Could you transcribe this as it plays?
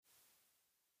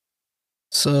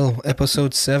So,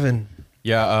 episode 7,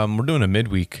 Yeah, we're doing a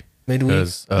midweek. midweek.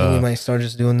 'Cause, we might start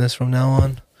just doing this from now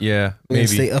on. Yeah, We can maybe.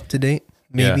 stay up to date.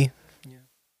 Maybe.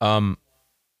 Um,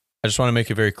 I just want to make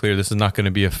it very clear. This is not going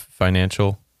to be a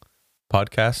financial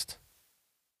podcast.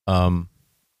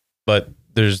 But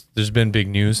there's been big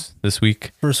news this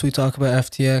week. First, we talk about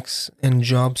FTX and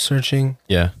job searching.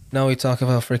 Yeah, Now we talk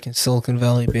about freaking Silicon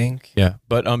Valley Bank. yeah.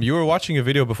 But you were watching a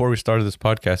video before we started this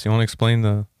podcast. You want to explain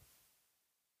the?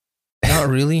 Not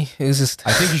really. It was just.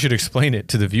 I think you should explain it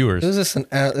to the viewers. It was just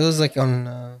it was like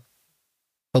on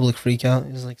public freakout.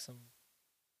 It was like some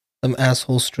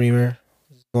asshole streamer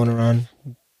going around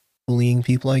bullying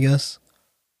people, I guess,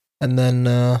 and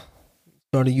then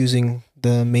started using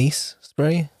the mace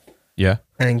spray Yeah.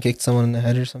 and kicked someone in the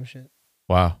head or some shit.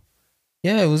 Wow.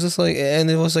 Yeah, it was just like, and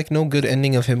it was like no good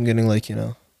ending of him getting like,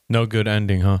 No good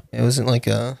ending, huh? it wasn't like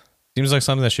Seems like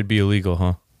something that should be illegal,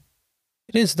 huh?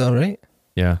 it is though, right?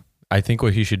 Yeah. I think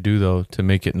what he should do though to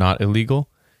make it not illegal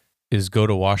is go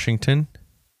to Washington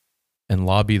and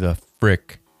lobby the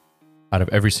frick out of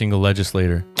every single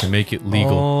legislator to make it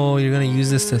legal. Oh, you're gonna use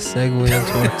this to segue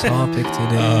into our topic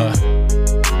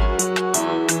today.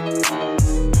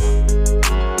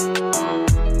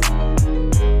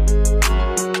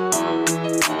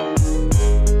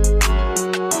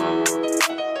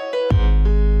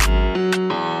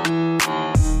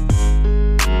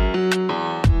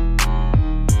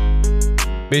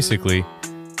 Basically,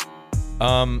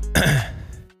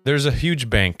 there's a huge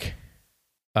bank.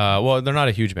 Well, they're not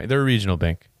a huge bank. They're a regional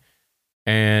bank.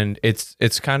 And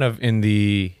it's kind of in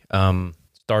the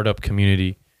startup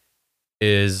community,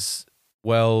 is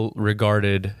well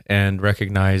regarded and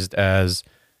recognized as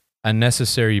a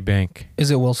necessary bank.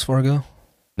 Is it Wells Fargo?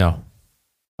 No.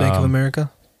 Bank of America?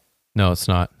 No, it's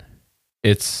not.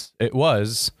 It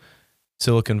was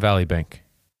Silicon Valley Bank.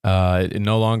 It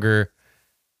no longer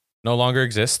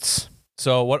exists.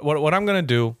 So what I'm gonna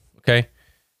do, okay?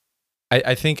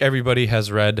 I think everybody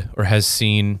has read or has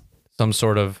seen some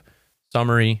sort of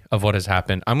summary of what has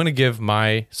happened. I'm gonna give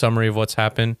my summary of what's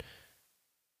happened,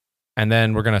 and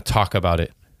then we're gonna talk about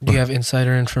it. Do you have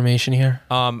insider information here?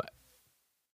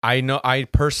 I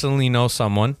personally know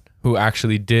someone who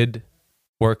actually did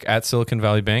work at Silicon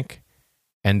Valley Bank,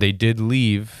 and they did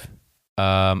leave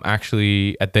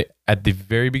actually at the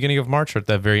very beginning of March or at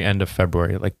the very end of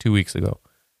February, like 2 weeks ago.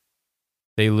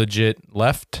 They legit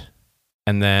left,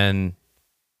 and then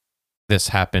this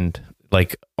happened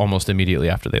like almost immediately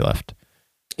after they left.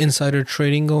 Insider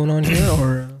trading going on here,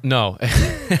 or No.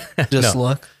 just No.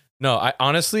 luck? No, I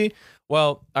honestly,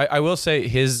 I will say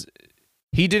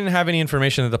he didn't have any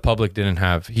information that the public didn't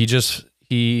have.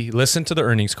 He listened to the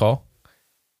earnings call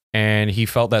and he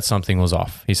felt that something was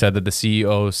off. He said that the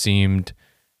CEO seemed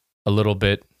a little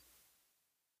bit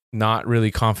not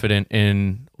really confident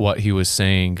in what he was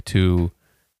saying to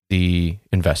the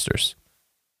investors.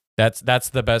 That's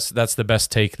the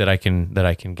best take that I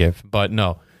can give. But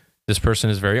no, this person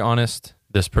is very honest.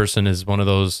 This person is one of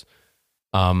those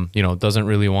doesn't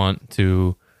really want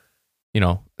to,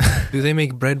 Do they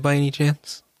make bread by any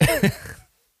chance?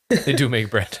 they do make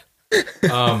bread.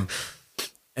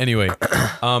 Anyway,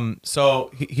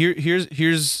 so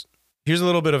here's a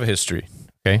little bit of a history.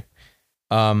 Okay.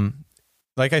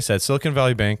 Like I said, Silicon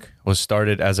Valley Bank was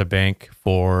started as a bank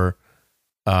for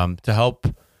to help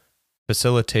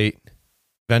facilitate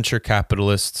venture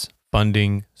capitalists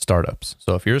funding startups.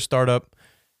 So if you're a startup,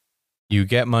 you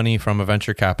get money from a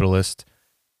venture capitalist.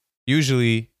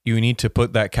 Usually you need to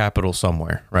put that capital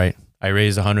somewhere, right? I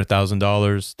raise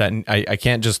 $100,000. That I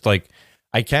can't just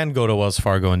I can go to Wells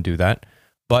Fargo and do that.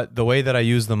 But the way that I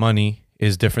use the money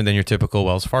is different than your typical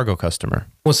Wells Fargo customer.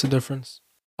 What's the difference?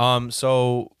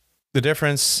 So the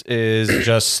difference is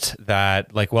just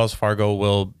that like Wells Fargo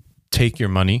will take your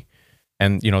money,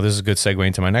 and this is a good segue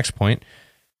into my next point.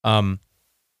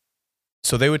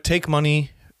 So they would take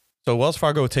money. So Wells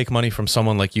Fargo would take money from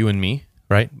someone like you and me,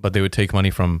 right? But they would take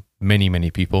money from many, many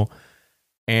people.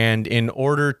 And in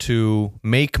order to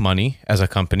make money as a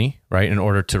company, right? In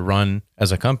order to run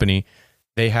as a company,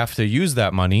 they have to use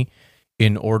that money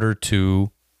in order to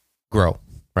grow,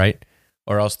 right?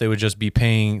 Or else they would just be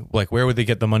paying, where would they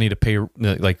get the money to pay,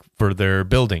 for their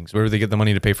buildings? Where would they get the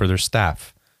money to pay for their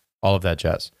staff? All of that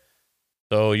jazz.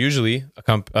 So usually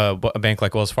a bank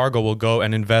like Wells Fargo will go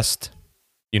and invest,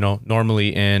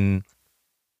 normally in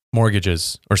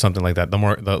mortgages or something like that.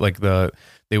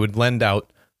 They would lend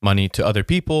out money to other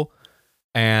people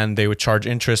and they would charge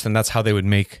interest, and that's how they would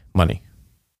make money.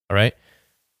 All right.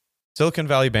 Silicon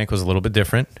Valley Bank was a little bit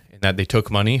different in that they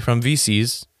took money from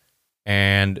VCs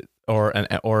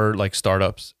or like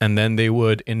startups, and then they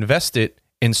would invest it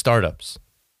in startups.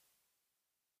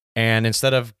 And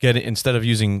instead of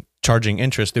charging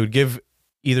interest, they would give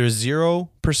either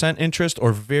 0% interest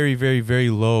or very, very, very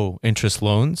low interest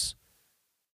loans.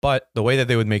 But the way that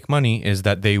they would make money is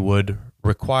that they would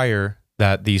require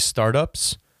that these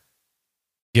startups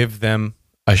give them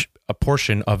a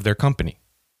portion of their company,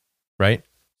 right?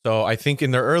 So I think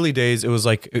in their early days, it was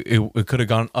like it could have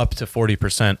gone up to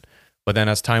 40%. But then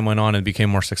as time went on and became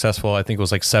more successful, I think it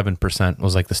was like 7%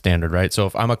 was like the standard, right? So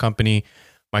if I'm a company,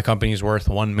 my company is worth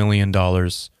 $1 million.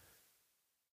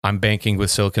 I'm banking with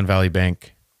Silicon Valley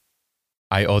Bank.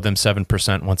 I owe them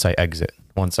 7% once I exit,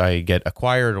 once I get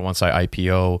acquired or once I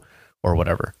IPO or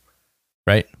whatever,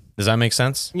 right? Does that make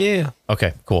sense? Yeah.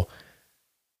 Okay, cool.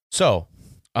 So,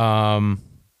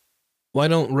 why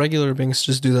don't regular banks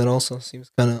just do that also?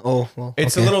 Seems kind of,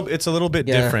 it's okay. a little bit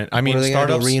different. I mean,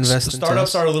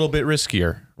 startups are a little bit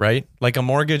riskier, right? Like a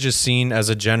mortgage is seen as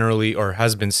a generally, or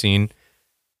has been seen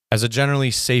as a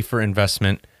generally safer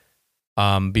investment,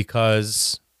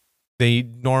 because they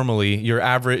normally, your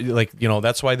average, like, you know,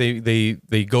 that's why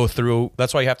they go through,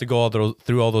 that's why you have to go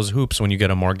through all those hoops when you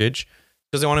get a mortgage,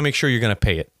 because they want to make sure you're going to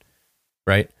pay it,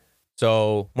 right?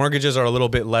 So mortgages are a little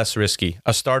bit less risky.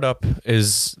 A startup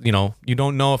is, you know, you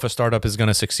don't know if a startup is going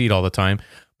to succeed all the time,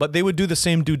 but they would do the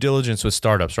same due diligence with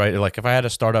startups, right? Like if I had a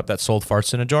startup that sold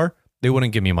farts in a jar, they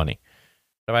wouldn't give me money.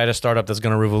 If I had a startup that's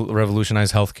going to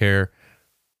revolutionize healthcare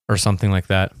or something like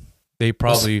that, they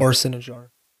probably... Farts in a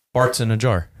jar. Farts in a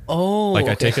jar. Oh, like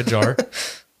okay. I take a jar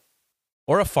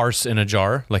or a farce in a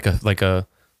jar, like a,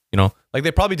 you know, like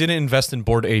they probably didn't invest in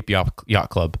Bored Ape Yacht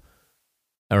Club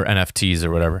or NFTs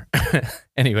or whatever.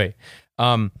 Anyway,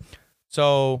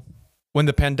 so when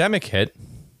the pandemic hit,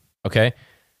 okay,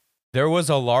 there was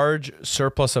a large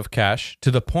surplus of cash to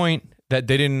the point that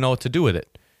they didn't know what to do with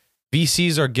it.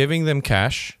 VCs are giving them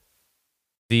cash.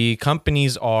 The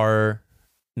companies are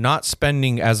not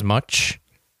spending as much,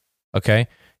 okay,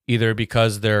 either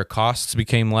because their costs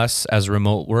became less as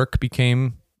remote work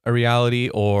became a reality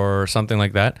or something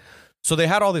like that. So they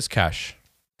had all this cash,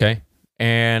 okay?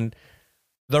 And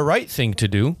the right thing to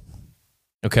do,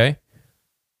 okay,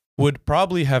 would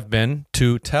probably have been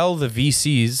to tell the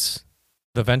VCs,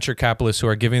 the venture capitalists who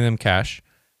are giving them cash,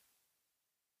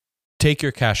 take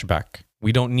your cash back.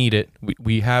 We don't need it.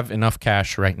 We have enough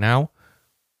cash right now.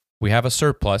 We have a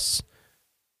surplus.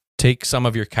 Take some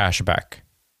of your cash back.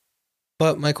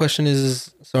 But my question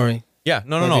is sorry. Yeah,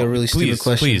 no. A really stupid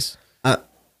question. Please.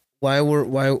 Why were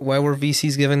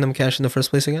VCs giving them cash in the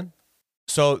first place again?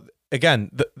 So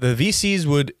again, the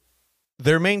VCs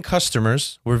their main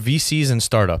customers were VCs and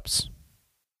startups.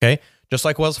 Okay, just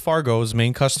like Wells Fargo's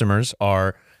main customers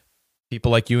are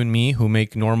people like you and me who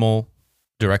make normal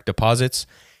direct deposits,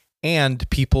 and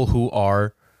people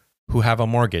who have a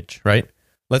mortgage, right?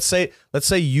 Let's say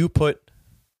you put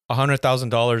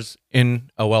 $100,000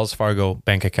 in a Wells Fargo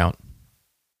bank account.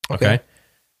 Okay.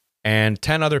 And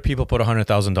 10 other people put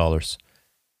 $100,000.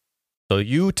 So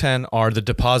you 10 are the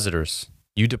depositors.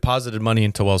 You deposited money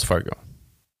into Wells Fargo.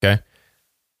 Okay.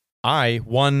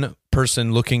 One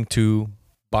person looking to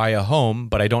buy a home,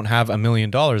 but I don't have $1 million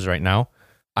right now.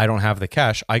 I don't have the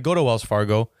cash. I go to Wells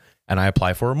Fargo and I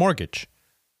apply for a mortgage.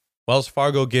 Wells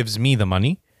Fargo gives me the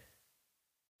money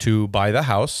to buy the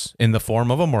house in the form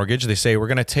of a mortgage. They say, we're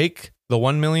going to take the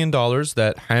 $1 million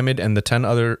that Hamid and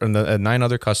the 9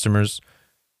 other customers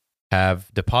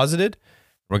have deposited.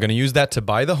 We're going to use that to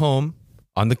buy the home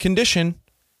on the condition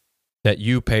that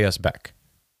you pay us back.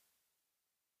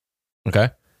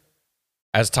 Okay.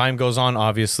 As time goes on,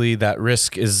 obviously that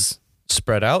risk is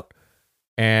spread out,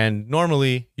 and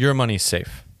normally your money's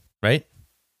safe, right?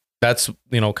 That's,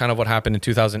 kind of what happened in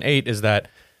 2008 is that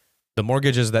the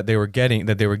mortgages that they were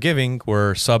giving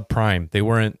were subprime. They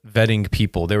weren't vetting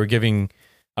people. They were giving,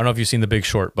 I don't know if you've seen The Big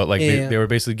Short, but they were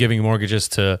basically giving mortgages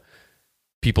to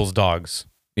people's dogs.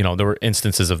 There were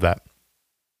instances of that.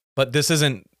 But this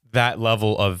isn't that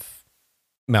level of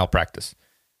malpractice.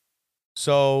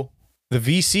 So the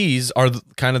VCs are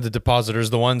kind of the depositors,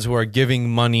 the ones who are giving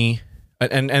money,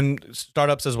 and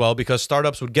startups as well, because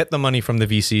startups would get the money from the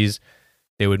VCs,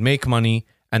 they would make money,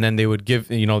 and then they would give,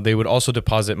 they would also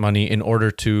deposit money in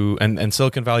order to, and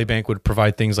Silicon Valley Bank would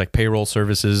provide things like payroll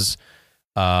services,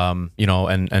 and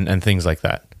things like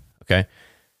that. Okay.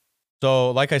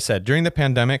 So like I said, during the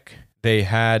pandemic, they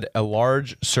had a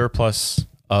large surplus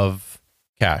of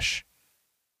cash.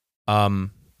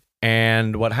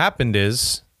 And what happened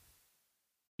is,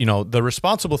 the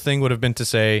responsible thing would have been to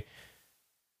say,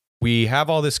 we have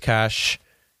all this cash,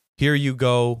 here you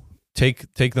go, take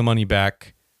the money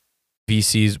back.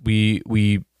 VCs,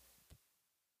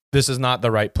 this is not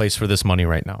the right place for this money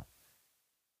right now.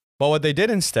 But what they did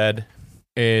instead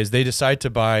is they decided to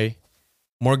buy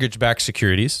mortgage-backed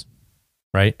securities,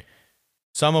 right?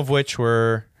 Some of which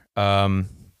were,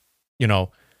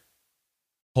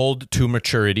 hold to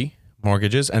maturity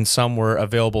mortgages, and some were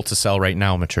available to sell right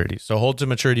now maturities. So hold to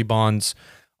maturity bonds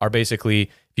are basically,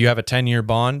 if you have a 10-year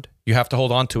bond, you have to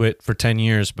hold on to it for 10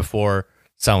 years before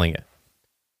selling it.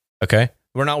 Okay?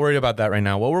 We're not worried about that right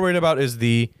now. What we're worried about is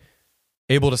the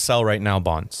able to sell right now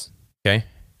bonds. Okay?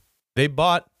 They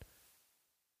bought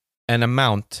an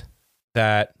amount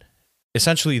that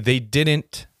essentially they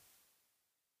didn't,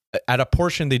 at a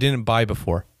portion they didn't buy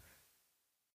before.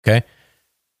 Okay?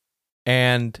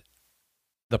 And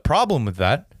the problem with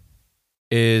that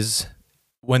is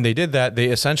when they did that, they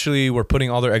essentially were putting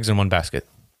all their eggs in one basket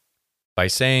by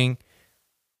saying,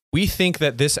 we think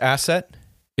that this asset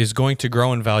is going to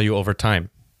grow in value over time.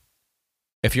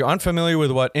 If you're unfamiliar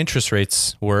with what interest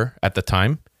rates were at the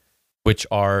time, which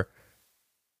are,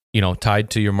 tied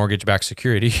to your mortgage-backed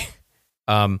security,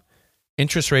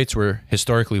 interest rates were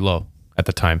historically low at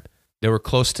the time. They were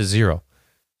close to zero.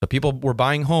 So people were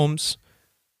buying homes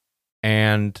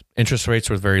and interest rates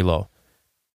were very low.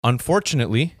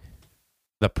 Unfortunately,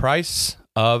 the price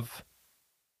of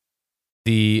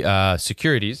the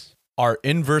securities are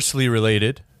inversely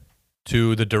related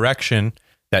to the direction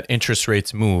that interest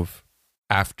rates move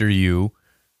after you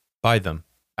buy them,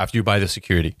 after you buy the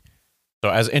security. So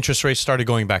as interest rates started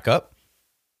going back up,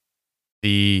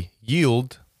 the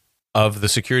yield of the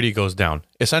security goes down.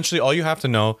 Essentially, all you have to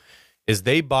know is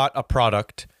they bought a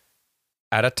product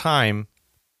at a time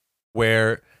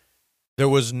where there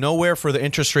was nowhere for the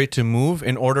interest rate to move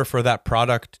in order for that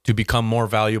product to become more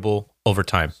valuable over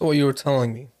time. So what you were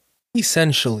telling me,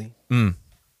 essentially,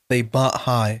 they bought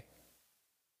high.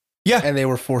 Yeah. And they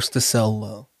were forced to sell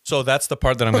low. So that's the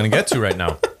part that I'm going to get to right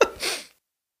now.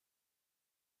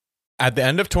 At the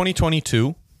end of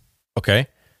 2022, okay,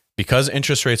 because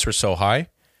interest rates were so high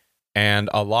and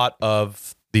a lot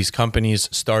of these companies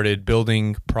started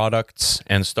building products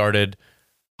and started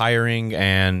hiring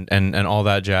and all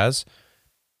that jazz,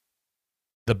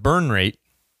 the burn rate,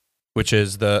 which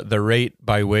is the rate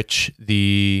by which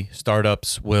the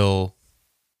startups will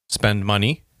spend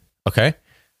money, okay,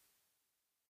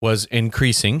 was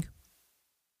increasing,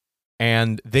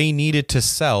 and they needed to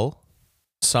sell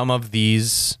some of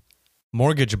these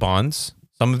mortgage bonds,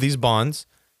 some of these bonds,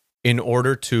 in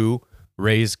order to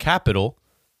raise capital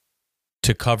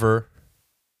to cover,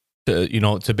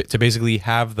 to basically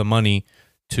have the money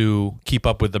to keep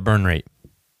up with the burn rate.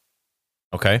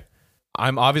 Okay?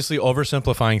 I'm obviously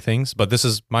oversimplifying things, but this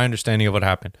is my understanding of what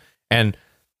happened. And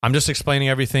I'm just explaining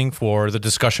everything for the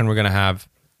discussion we're going to have,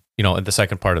 in the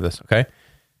second part of this, okay?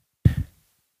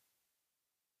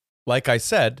 Like I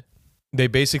said, they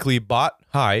basically bought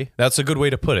high. That's a good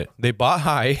way to put it. They bought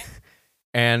high,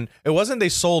 and it wasn't they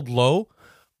sold low,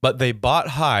 but they bought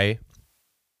high,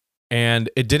 and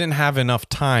it didn't have enough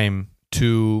time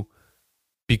to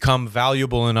become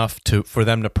valuable enough for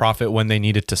them to profit when they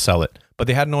needed to sell it. But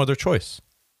they had no other choice.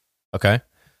 Okay?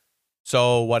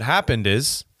 So what happened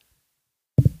is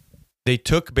they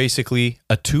took basically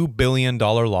a $2 billion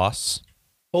loss.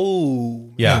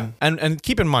 Oh, yeah. And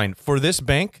keep in mind, for this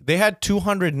bank, they had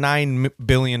 $209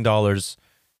 billion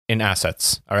in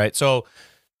assets. All right. So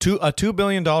a $2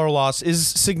 billion loss is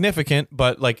significant,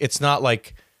 but it's not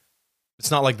like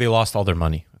they lost all their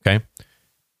money. Okay.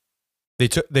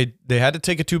 They had to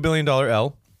take a $2 billion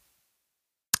L,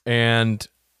 and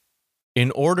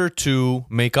in order to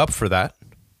make up for that,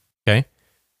 okay,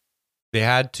 they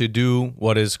had to do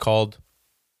what is called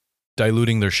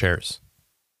diluting their shares,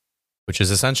 which is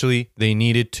essentially they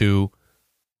needed to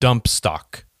dump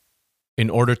stock. In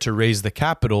order to raise the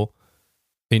capital,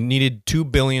 they needed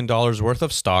 $2 billion worth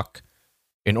of stock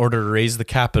in order to raise the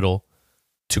capital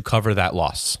to cover that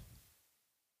loss.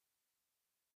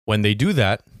 When they do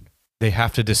that, they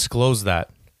have to disclose that.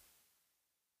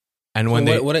 And when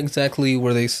what exactly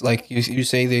were they, you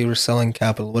say they were selling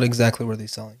capital? What exactly were they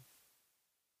selling?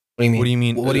 What do you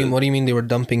mean? What do you mean? What do you mean they were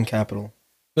dumping capital?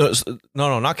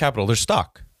 No, not capital. There's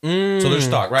stock. So there's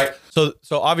stock, right? So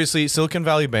obviously Silicon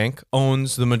Valley Bank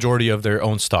owns the majority of their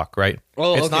own stock, right?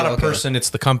 Oh, it's not a person,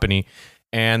 it's the company.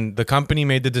 And the company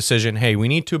made the decision, hey, we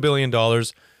need $2 billion.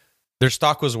 Their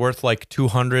stock was worth around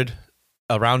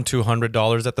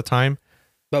 $200 at the time.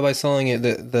 But by selling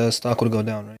it, the stock would go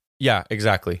down, right? Yeah,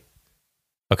 exactly.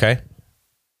 Okay.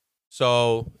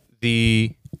 So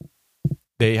they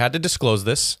had to disclose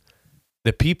this.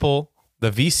 The people,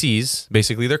 the VCs,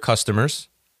 basically their customers,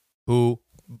 who,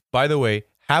 by the way,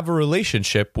 have a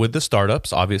relationship with the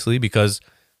startups, obviously, because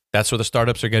that's where the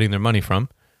startups are getting their money from,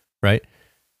 right?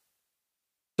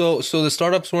 So the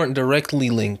startups weren't directly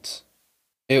linked.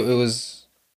 It was...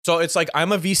 So it's like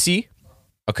I'm a VC,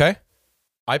 Okay.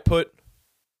 I put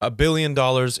 $1 billion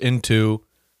into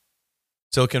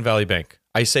Silicon Valley Bank.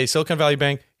 I say, Silicon Valley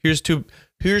Bank, here's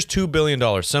 $2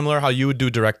 billion. Similar how you would do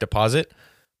direct deposit,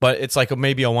 but it's like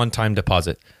maybe a one-time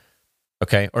deposit.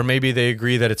 Okay. Or maybe they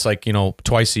agree that it's like,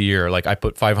 twice a year. Like I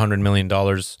put $500 million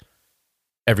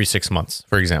every 6 months,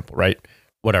 for example, right?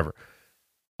 Whatever.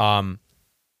 And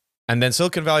then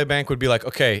Silicon Valley Bank would be like,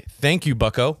 okay, thank you,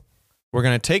 bucko. We're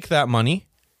going to take that money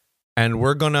and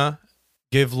we're going to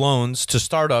give loans to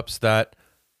startups that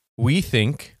we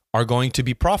think are going to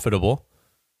be profitable.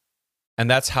 And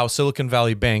that's how Silicon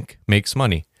Valley Bank makes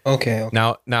money. Okay.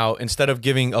 Now, instead of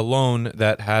giving a loan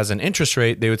that has an interest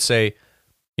rate, they would say,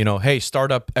 hey,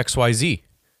 startup XYZ,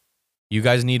 you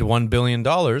guys need $1 billion.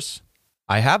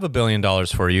 I have $1 billion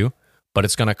for you, but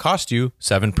it's going to cost you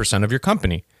 7% of your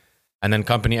company. And then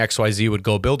company XYZ would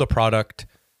go build a product,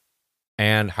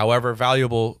 and however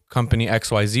valuable company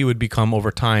XYZ would become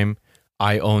over time,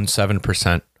 I own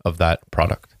 7% of that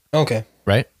product. Okay.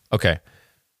 Right? Okay.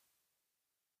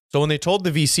 So when they told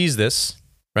the VCs this,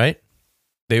 right,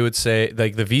 they would say,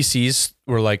 like, the VCs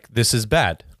were like, this is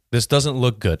bad. This doesn't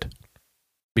look good.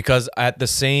 Because on the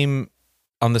same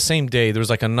day, there was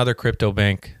like another crypto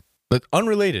bank, but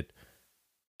unrelated,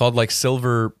 called like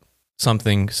Silver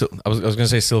something. So I was going to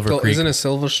say Silver Creek. Isn't it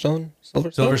Silverstone?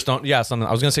 Silverstone? Yeah, something.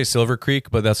 I was going to say Silver Creek,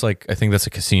 but that's like, I think that's a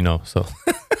casino. So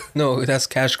No, that's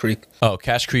Cash Creek. Oh,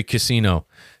 Cash Creek Casino.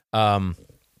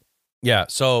 Yeah.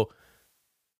 So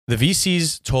the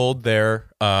VCs told the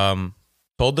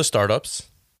startups,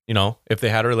 if they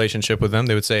had a relationship with them,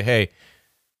 they would say, hey,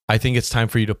 I think it's time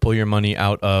for you to pull your money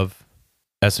out of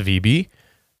SVB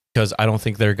because I don't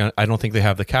think they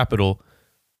have the capital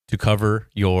to cover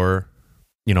your,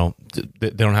 they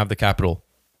don't have the capital.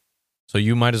 So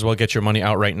you might as well get your money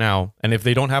out right now. And if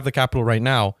they don't have the capital right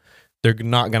now, they're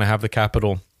not going to have the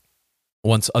capital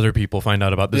once other people find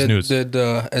out about this news. Did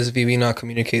SVB not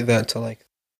communicate that to like?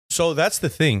 So that's the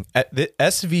thing. At the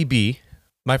SVB,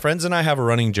 my friends and I have a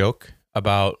running joke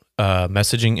about a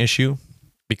messaging issue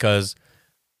because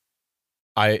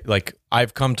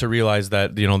I've come to realize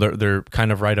that, they're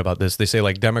kind of right about this. They say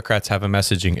like Democrats have a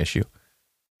messaging issue,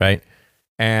 right?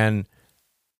 And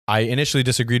I initially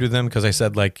disagreed with them because I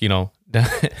said like, no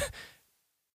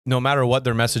matter what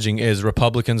their messaging is,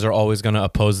 Republicans are always going to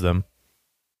oppose them,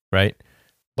 right?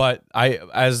 But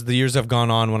as the years have gone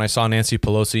on, when I saw Nancy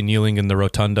Pelosi kneeling in the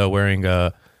rotunda wearing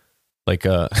like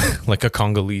a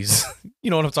Congolese, you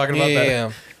know what I'm talking about?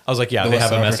 Yeah. I was like, yeah, they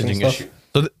have a messaging issue.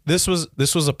 So this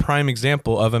was a prime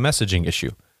example of a messaging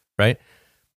issue, right?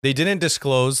 They didn't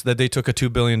disclose that they took a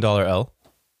 $2 billion L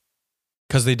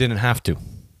because they didn't have to.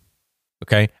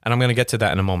 Okay. And I'm going to get to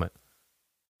that in a moment.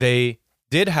 They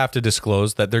did have to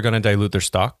disclose that they're going to dilute their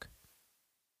stock.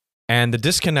 And the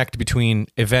disconnect between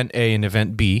event A and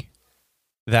event B,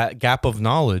 that gap of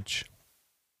knowledge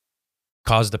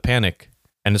caused a panic,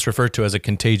 and it's referred to as a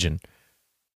contagion.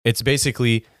 It's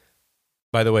basically,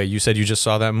 by the way, you said you just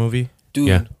saw that movie? Dude,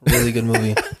 yeah. Really good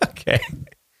movie. Okay.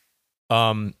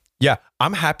 Yeah,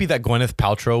 I'm happy that Gwyneth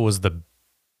Paltrow was the...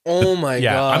 Oh my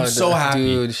God. I'm so happy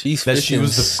dude, that she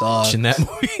was the bitch in that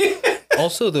movie.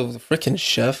 Also, the freaking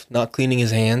chef not cleaning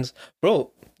his hands.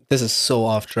 Bro, this is so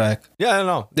off track. Yeah, I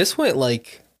know. This went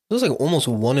like, it was like almost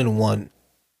 1-1.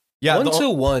 Yeah,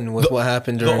 1-1 was what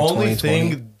happened during 2020. The only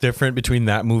thing different between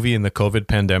that movie and the COVID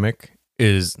pandemic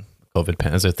is,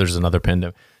 as if there's another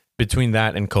pandemic, between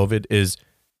that and COVID is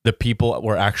the people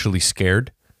were actually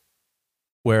scared.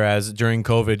 Whereas during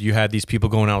COVID, you had these people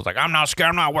going out like, I'm not scared,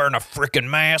 I'm not wearing a freaking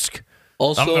mask.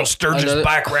 Also, I'm going to Sturgis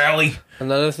back rally.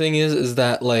 Another thing is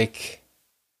that like,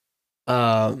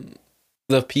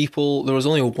 the people, there was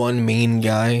only one main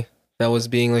guy that was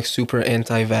being like super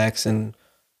anti-vax and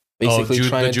basically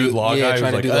trying to do the whole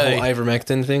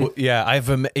ivermectin thing. Well,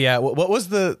 yeah, what was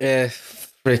the it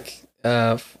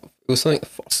was something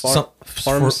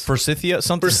Forsythia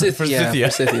something. Forsythia,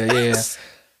 yeah.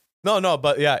 No,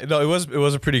 but yeah, no, it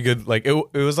was a pretty good, like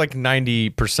it was like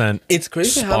 90%. It's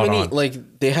crazy how many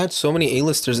like they had so many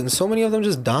A-listers and so many of them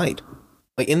just died,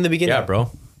 like in the beginning. Yeah,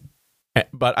 bro.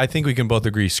 But I think we can both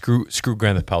agree, screw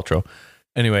Gwyneth Paltrow.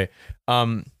 Anyway,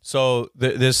 so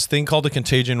this thing called a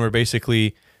contagion, where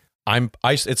basically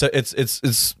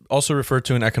it's also referred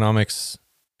to in economics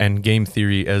and game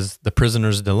theory as the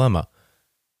prisoner's dilemma.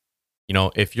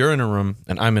 If you're in a room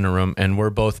and I'm in a room and we're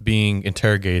both being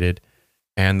interrogated,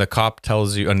 and the cop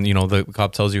tells you,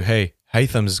 hey,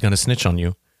 Haitham is going to snitch on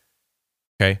you.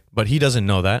 Okay. But he doesn't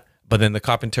know that. But then the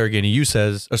cop interrogating me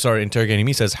says,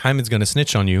 Hyman's going to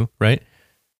snitch on you, right?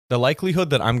 The likelihood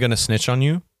that I'm going to snitch on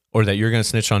you or that you're going to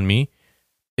snitch on me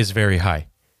is very high.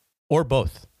 Or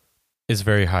both. is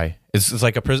very high. It's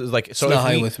like a prison. Like so, It's not if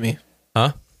high we, with me.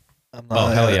 huh? I'm Oh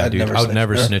not, hell yeah, I'd dude! I would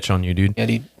never snitch. snitch on you, dude. Yeah,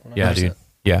 dude. Yeah, 100%. dude.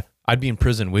 Yeah, I'd be in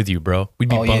prison with you, bro. We'd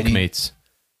be Oh, yeah, dude. bunkmates.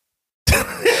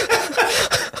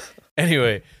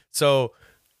 Anyway, so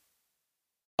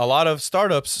a lot of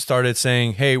startups started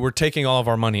saying, "Hey, we're taking all of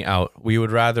our money out. We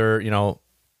would rather,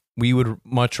 we would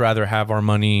much rather have our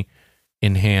money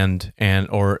in hand and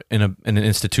or in an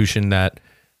institution that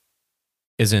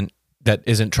isn't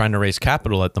trying to raise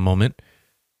capital at the moment."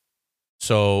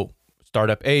 So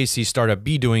startup A sees startup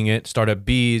B doing it, startup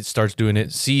B starts doing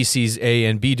it, C sees A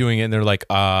and B doing it, and they're like,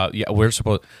 yeah, we're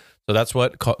supposed. So that's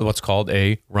what's called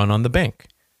a run on the bank.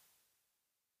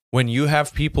 When you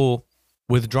have people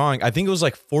withdrawing, I think it was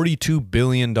like $42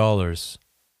 billion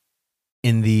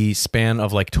in the span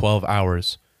of like 12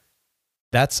 hours.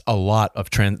 That's a lot of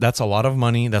that's a lot of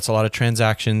money. That's a lot of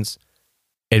transactions.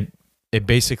 It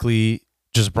basically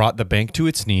just brought the bank to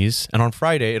its knees. And on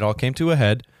Friday, it all came to a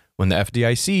head when the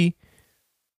FDIC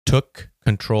took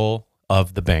control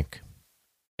of the bank.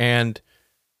 And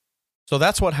so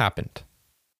that's what happened.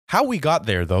 How we got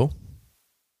there, though,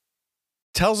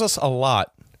 tells us a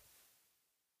lot,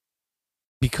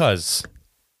 because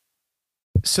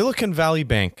Silicon Valley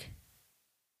Bank,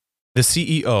 the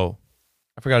CEO,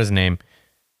 I forgot his name,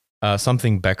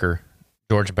 something Becker,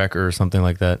 George Becker or something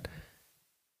like that.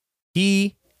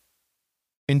 He,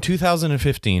 in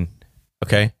 2015,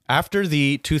 okay, after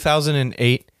the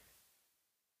 2008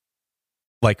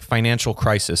 like financial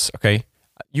crisis, okay,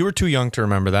 you were too young to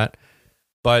remember that,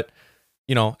 but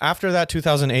after that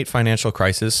 2008 financial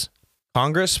crisis,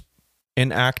 Congress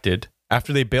enacted,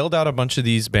 after they bailed out a bunch of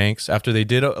these banks, after they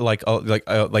did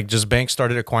just banks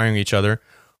started acquiring each other,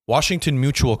 Washington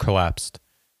Mutual collapsed.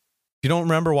 If you don't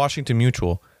remember Washington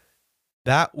Mutual,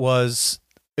 it was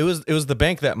the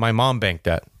bank that my mom banked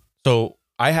at. So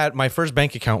I had my first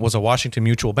bank account was a Washington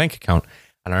Mutual bank account,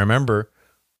 and I remember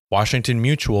Washington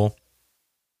Mutual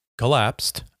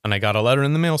collapsed, and I got a letter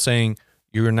in the mail saying,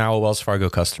 "You are now a Wells Fargo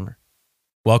customer.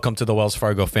 Welcome to the Wells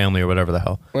Fargo family," or whatever the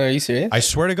hell. Wait, are you serious? I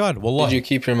swear to God. Well, did you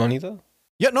keep your money though?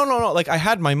 Yeah, no. Like, I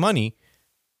had my money.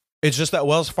 It's just that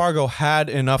Wells Fargo had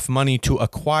enough money to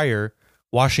acquire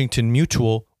Washington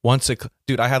Mutual once it.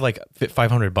 Dude, I had like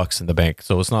 $500 in the bank,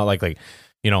 so it's not like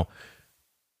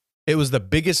it was the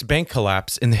biggest bank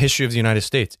collapse in the history of the United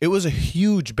States. It was a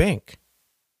huge bank.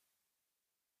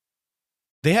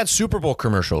 They had Super Bowl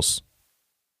commercials.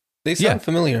 They sound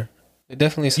familiar. They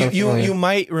definitely sound familiar. You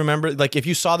might remember, like, if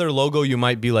you saw their logo, you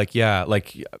might be like, yeah,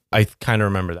 like, I kind of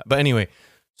remember that. But anyway,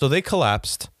 so they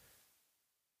collapsed.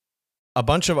 A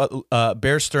bunch of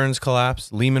Bear Stearns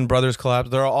collapsed. Lehman Brothers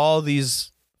collapsed. There are all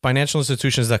these financial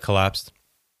institutions that collapsed.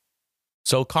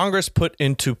 So Congress put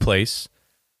into place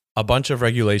a bunch of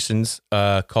regulations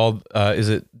called, is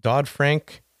it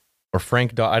Dodd-Frank or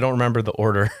Frank-Dodd? I don't remember the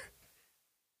order.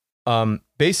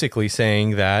 Basically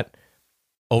saying that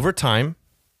over time,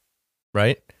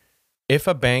 right, if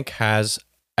a bank has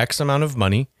X amount of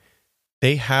money,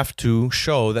 they have to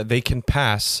show that they can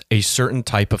pass a certain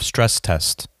type of stress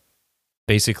test.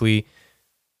 Basically,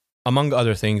 among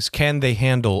other things, can they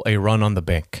handle a run on the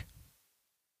bank?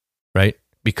 Right?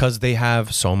 Because they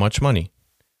have so much money.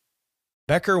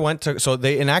 Becker so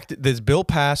they enacted, this bill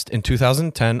passed in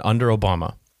 2010 under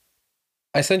Obama.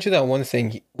 I sent you that one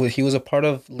thing. He was a part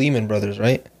of Lehman Brothers,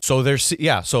 right? So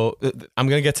so I'm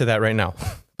going to get to that right now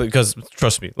because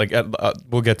trust me, like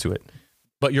we'll get to it.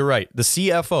 But you're right. The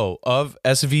CFO of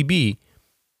SVB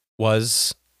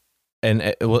was,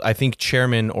 I think,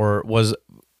 chairman or was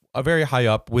a very high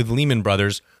up with Lehman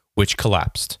Brothers, which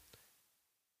collapsed.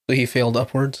 So he failed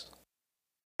upwards?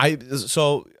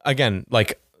 So again,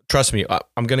 like, trust me,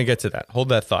 I'm going to get to that. Hold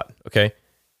that thought, okay?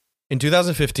 In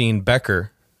 2015,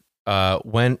 Becker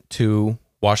went to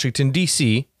Washington,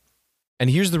 D.C., and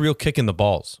here's the real kick in the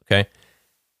balls, okay?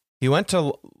 He went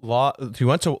to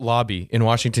lobby in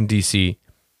Washington, D.C.,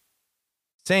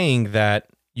 saying that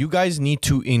you guys need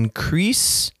to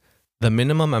increase the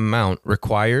minimum amount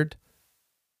required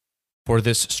for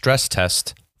this stress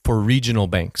test for regional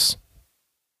banks.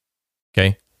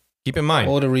 Okay? Keep in mind.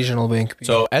 What would a regional bank be?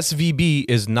 So SVB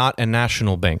is not a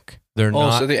national bank. They're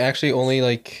not. So they actually only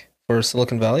like for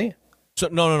Silicon Valley? So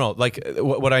no. Like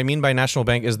what I mean by national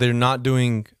bank is they're not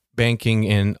doing banking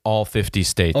in all 50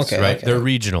 states, right? Okay. They're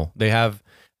regional. I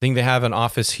think they have an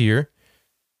office here.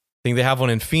 I think they have one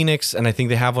in Phoenix, and I think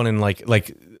they have one in like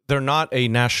they're not a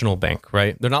national bank,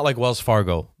 right? They're not like Wells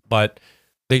Fargo, but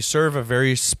they serve a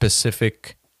very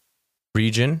specific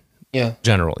region,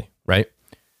 generally, right?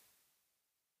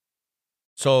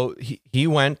 So he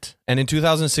went, and in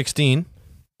 2016,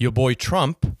 your boy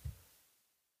Trump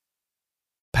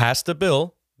passed a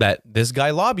bill that this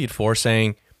guy lobbied for,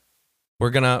 saying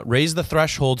we're going to raise the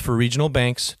threshold for regional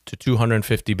banks to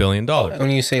 $250 billion.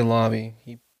 When you say lobby,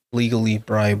 he legally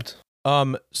bribed.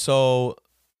 So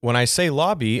when I say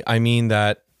lobby, I mean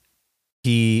that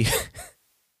he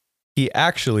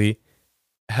actually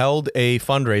held a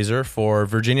fundraiser for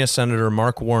Virginia Senator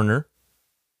Mark Warner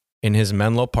in his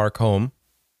Menlo Park home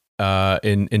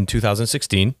in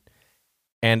 2016.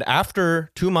 And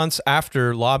 2 months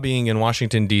after lobbying in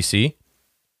Washington, D.C.,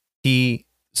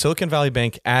 Silicon Valley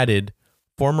Bank added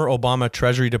former Obama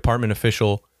Treasury Department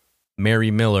official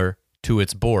Mary Miller to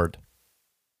its board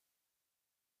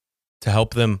to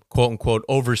help them, quote unquote,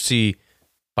 oversee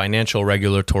financial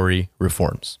regulatory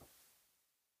reforms.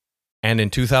 And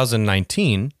in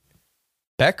 2019,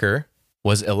 Becker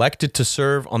was elected to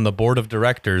serve on the board of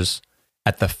directors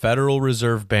at the Federal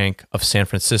Reserve Bank of San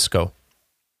Francisco,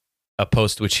 a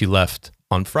post which he left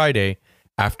on Friday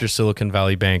after Silicon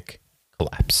Valley Bank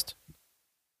collapsed.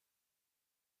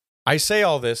 I say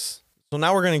all this, so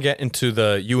now we're going to get into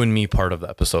the you and me part of the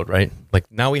episode, right?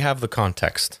 Like, now we have the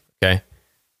context, okay?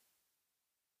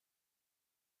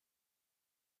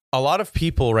 A lot of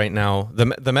people right now, the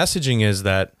messaging is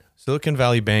that Silicon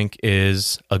Valley Bank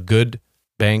is a good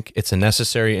bank. It's a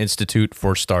necessary institute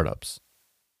for startups.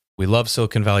 We love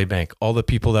Silicon Valley Bank. All the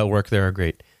people that work there are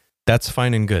great. That's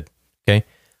fine and good, okay?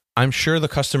 I'm sure the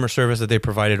customer service that they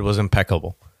provided was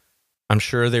impeccable. I'm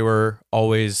sure they were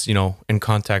always, in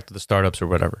contact with the startups or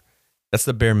whatever. That's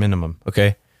the bare minimum,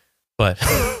 okay? But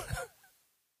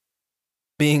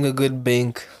being a good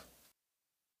bank.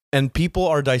 And people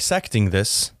are dissecting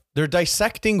this. They're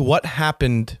dissecting what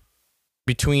happened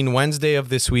between Wednesday of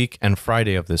this week and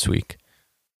Friday of this week.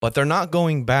 But they're not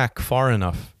going back far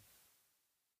enough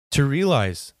to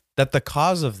realize that the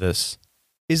cause of this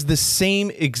is the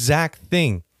same exact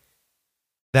thing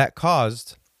that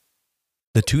caused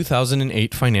the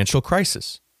 2008 financial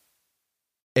crisis.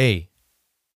 A,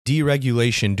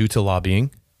 deregulation due to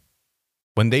lobbying.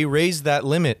 When they raised that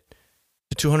limit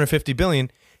to 250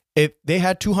 billion, they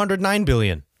had 209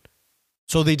 billion.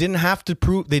 So they didn't have to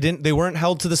prove, they weren't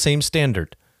held to the same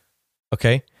standard.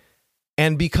 Okay?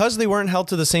 And because they weren't held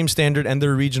to the same standard and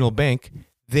they're a regional bank,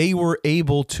 they were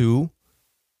able to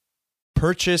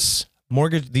purchase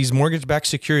these mortgage-backed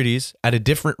securities at a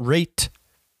different rate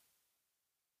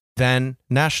than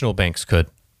national banks could.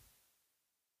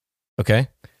 Okay?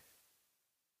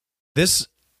 This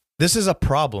is a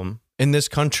problem in this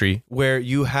country where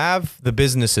you have the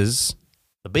business,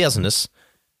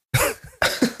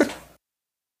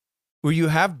 where you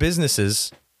have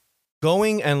businesses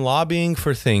going and lobbying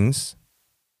for things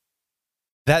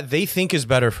that they think is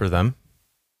better for them.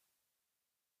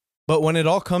 But when it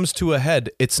all comes to a head,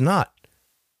 it's not.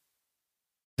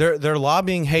 They're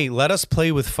lobbying, hey, let us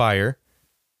play with fire.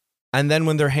 And then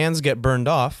when their hands get burned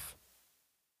off,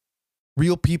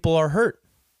 real people are hurt.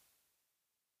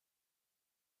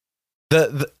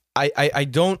 I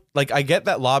don't like, I get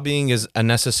that lobbying is a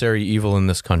necessary evil in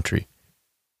this country.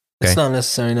 Okay? It's not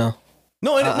necessary, no.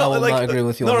 No, I will not agree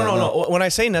with you on that. No. When I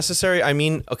say necessary, I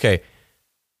mean, okay.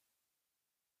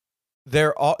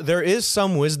 There is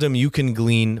some wisdom you can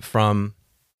glean from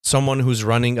someone who's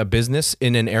running a business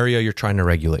in an area you're trying to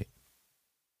regulate.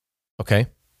 Okay?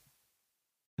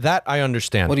 That I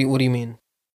understand. What do you mean?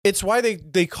 It's why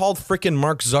they called frickin'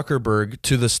 Mark Zuckerberg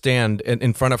to the stand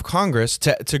in front of Congress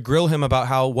to grill him about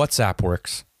how WhatsApp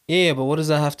works. Yeah, but what does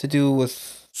that have to do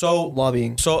with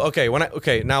lobbying? So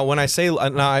when I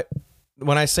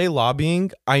say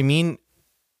lobbying, I mean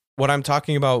what I'm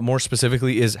talking about more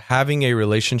specifically is having a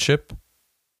relationship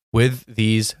with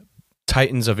these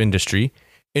titans of industry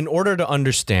in order to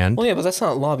understand. Well, yeah, but that's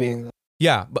not lobbying, though.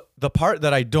 Yeah, but the part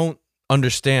that I don't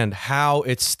understand how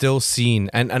it's still seen,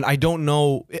 and I don't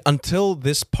know until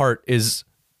this part is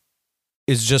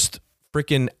just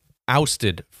freaking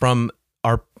ousted from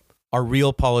our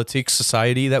real politics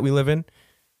society that we live in,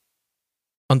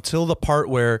 until the part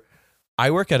where I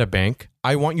work at a bank,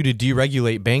 I want you to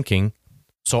deregulate banking,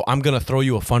 so I'm going to throw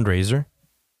you a fundraiser.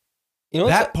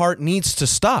 That part needs to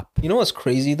stop. You know what's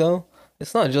crazy, though?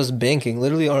 It's not just banking.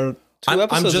 Literally, our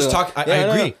I'm just talking. I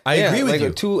agree. I agree with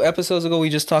you. 2 episodes ago, we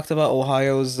just talked about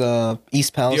Ohio's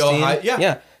East Palestine.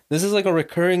 Yeah. This is like a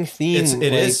recurring theme.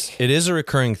 It is a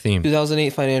recurring theme. 2008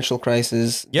 financial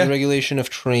crisis. Yeah. Deregulation of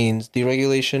trains.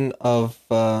 Deregulation of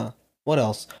what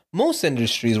else? Most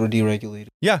industries were deregulated.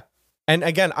 Yeah. And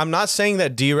again, I'm not saying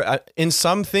that in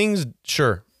some things,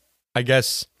 sure, I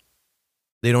guess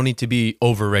they don't need to be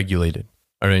over-regulated.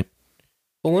 All right.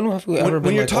 But when have we ever been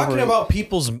when you're talking about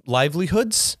people's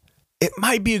livelihoods, it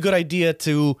might be a good idea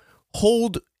to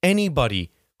hold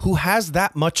anybody who has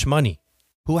that much money,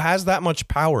 who has that much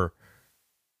power,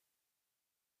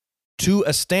 to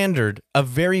a standard, a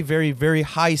very, very, very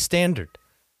high standard.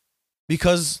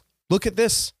 Because look at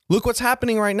this. Look what's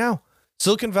happening right now.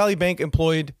 Silicon Valley Bank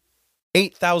employed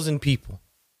 8,000 people.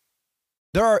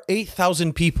 There are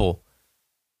 8,000 people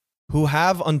who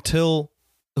have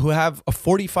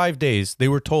 45 days. They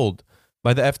were told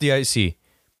by the FDIC,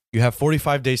 you have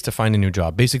 45 days to find a new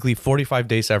job. Basically,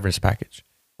 45-day severance package.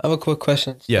 I have a quick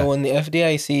question. So Yeah. when the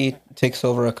FDIC takes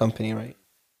over a company, right?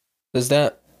 Do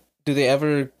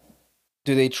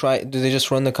they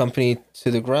just run the company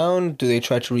to the ground? Do they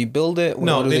try to rebuild it?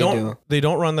 No, what do they don't. do? They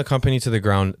don't run the company to the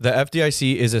ground. The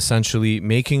FDIC is essentially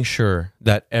making sure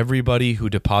that everybody who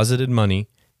deposited money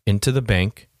into the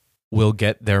bank will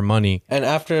get their money. And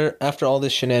after all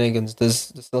this shenanigans, is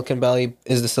the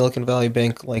Silicon Valley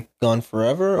Bank like gone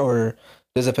forever, or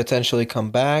does it potentially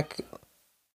come back?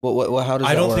 What how does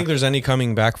I that don't work? think there's any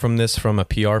coming back from this from a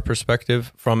PR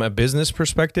perspective. From a business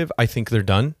perspective, I think they're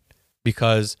done,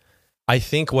 because I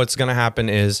think what's going to happen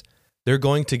is they're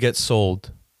going to get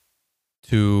sold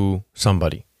to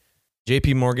somebody.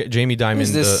 JP Morgan, Jamie Dimon.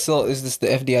 Is this the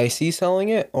FDIC selling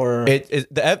it, or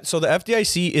so the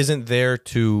FDIC isn't there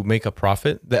to make a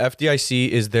profit. The FDIC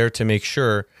is there to make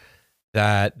sure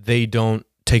that they don't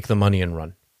take the money and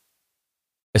run.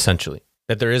 Essentially,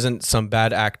 that there isn't some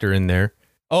bad actor in there.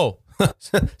 Oh,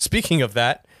 speaking of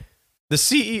that, the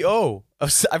CEO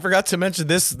of, I forgot to mention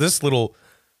this little,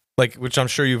 like, which I'm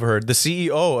sure you've heard. The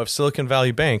CEO of Silicon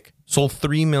Valley Bank sold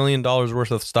 $3 million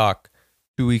worth of stock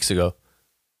 2 weeks ago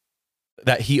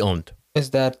that he owned.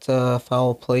 is that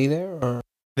foul play there? Or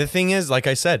The thing is, like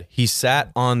I said, he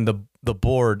sat on the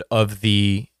board of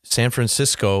the San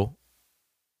Francisco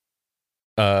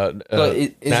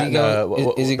the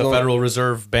Federal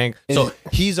Reserve Bank. So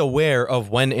he's aware of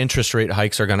when interest rate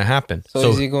hikes are going to happen. So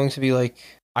is he going to be like?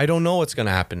 I don't know what's going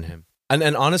to happen to him.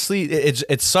 And honestly,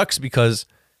 it sucks because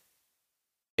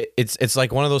it's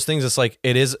like one of those things. It's like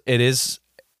it is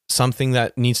something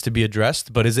that needs to be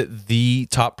addressed, but is it the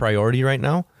top priority right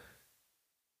now?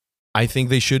 I think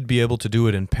they should be able to do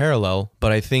it in parallel,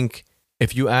 but I think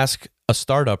if you ask a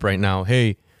startup right now,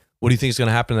 hey, what do you think is going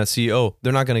to happen to that CEO?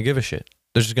 They're not going to give a shit.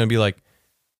 They're just going to be like,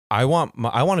 I want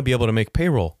to be able to make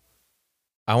payroll.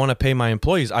 I want to pay my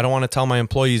employees. I don't want to tell my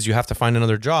employees you have to find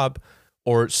another job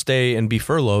or stay and be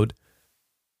furloughed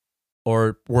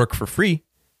or work for free,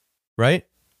 right?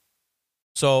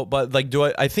 So, but like,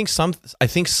 I think some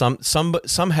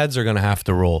heads are going to have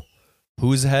to roll.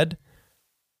 Whose head?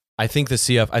 I think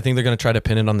they're going to try to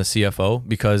pin it on the CFO,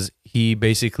 because he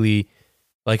basically,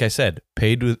 like I said,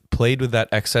 played with that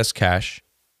excess cash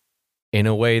in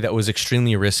a way that was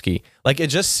extremely risky. Like, it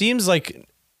just seems like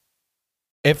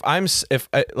let's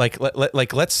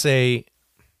say,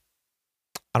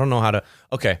 I don't know how to,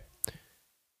 okay.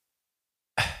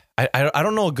 I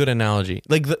don't know a good analogy.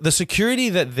 Like the security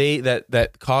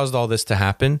that caused all this to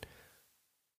happen,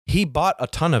 he bought a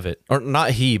ton of it, or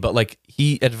not he, but like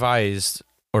he advised,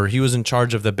 or he was in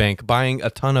charge of the bank buying a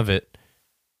ton of it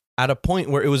at a point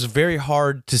where it was very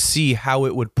hard to see how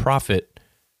it would profit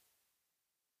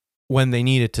when they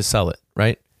needed to sell it,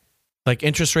 right? Like,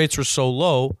 interest rates were so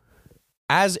low.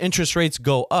 As interest rates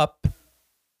go up,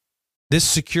 this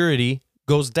security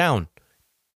goes down.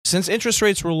 Since interest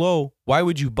rates were low, why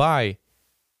would you buy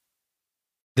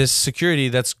this security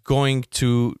that's going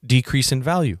to decrease in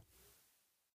value,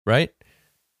 right?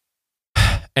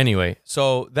 Anyway,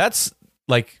 so that's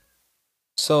like...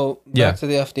 So back to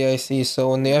the FDIC.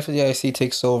 So when the FDIC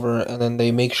takes over, and then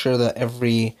they make sure that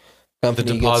every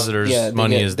company the depositors'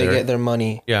 money is there. They get their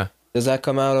money. Yeah. Does that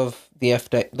come out of the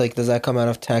does that come out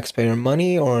of taxpayer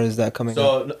money, or is that coming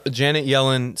out? So Janet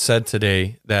Yellen said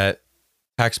today that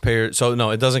taxpayer... So no,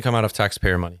 it doesn't come out of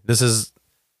taxpayer money. This is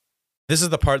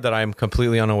the part that I'm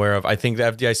completely unaware of. I think the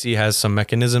FDIC has some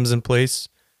mechanisms in place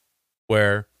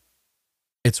where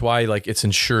it's why, like, it's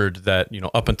insured that, you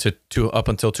know, up until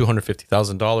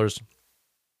 $250,000,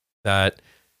 that,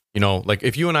 you know, like,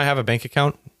 if you and I have a bank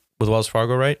account with Wells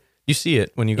Fargo, right? You see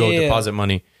it when you go deposit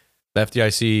money. The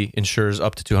FDIC insures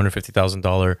up to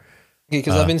 $250,000.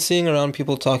 Because I've been seeing around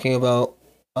people talking about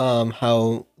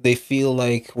how they feel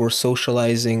like we're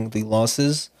socializing the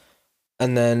losses,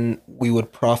 and then we would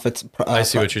I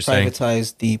see what you're saying.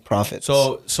 Privatize the profits.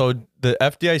 So the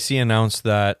FDIC announced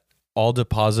that all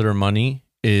depositor money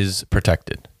is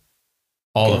protected.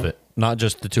 All of it, not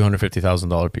just the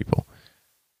 $250,000 people.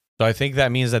 So I think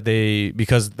that means that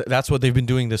because that's what they've been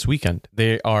doing this weekend.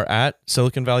 They are at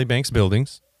Silicon Valley Bank's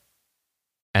buildings,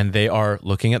 and they are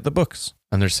looking at the books,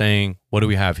 and they're saying, what do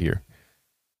we have here?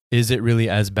 Is it really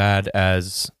as bad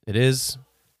as it is?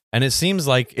 And it seems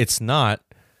like it's not,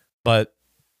 but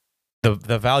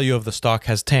the value of the stock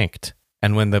has tanked.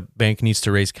 And when the bank needs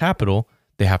to raise capital,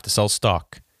 they have to sell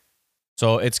stock.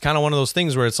 So it's kind of one of those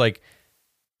things where it's like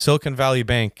Silicon Valley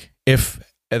Bank, if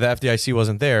the FDIC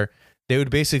wasn't there, they would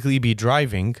basically be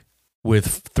driving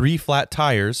with 3 flat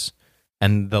tires,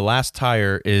 and the last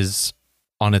tire is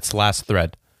on its last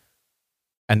thread.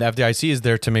 And the FDIC is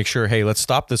there to make sure, hey, let's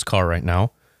stop this car right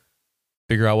now,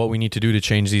 figure out what we need to do to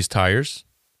change these tires,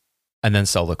 and then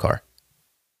sell the car.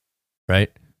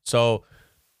 Right? So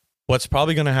what's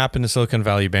probably going to happen to Silicon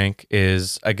Valley Bank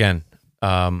is, again,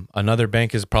 another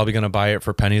bank is probably going to buy it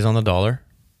for pennies on the dollar.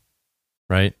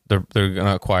 Right? They're going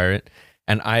to acquire it.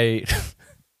 And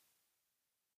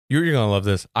you're going to love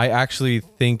this. I actually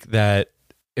think that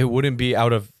it wouldn't be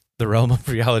out of the realm of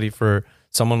reality for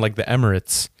someone like the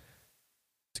Emirates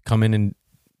to come in and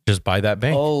just buy that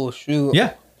bank. Oh, shoot.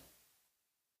 Yeah.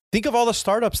 Think of all the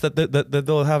startups that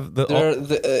they'll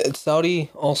have.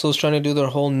 Saudi also is trying to do their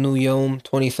whole New Yom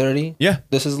 2030. Yeah.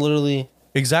 This is literally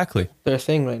exactly their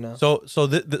thing right now. So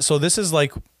this is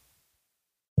like,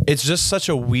 it's just such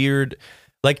a weird,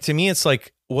 like, to me, it's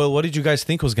like, well, what did you guys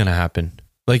think was going to happen?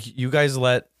 Like, you guys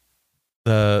let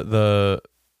the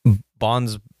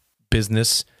bonds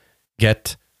business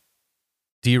get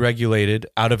deregulated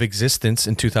out of existence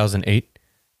in 2008.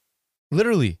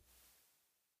 Literally.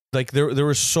 Like, there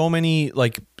were so many,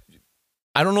 like,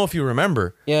 I don't know if you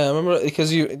remember. Yeah, I remember,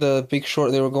 because the Big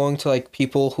Short, they were going to, like,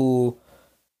 people who,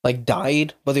 like,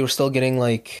 died, but they were still getting,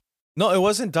 like... No, it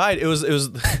wasn't died. It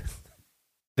was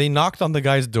they knocked on the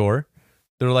guy's door.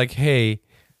 They were like, hey,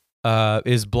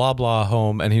 is blah blah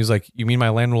home? And he was like, you mean my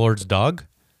landlord's dog?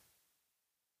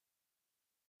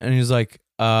 And he was like,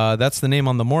 that's the name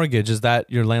on the mortgage. Is that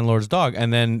your landlord's dog?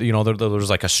 And then, you know, there was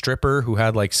like a stripper who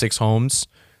had like 6 homes,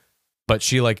 but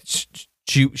she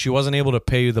wasn't able to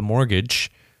pay the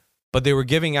mortgage, but they were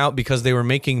giving out because they were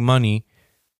making money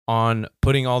on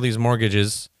putting all these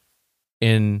mortgages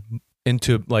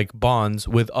into like bonds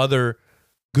with other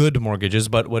good mortgages.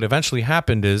 But what eventually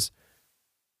happened is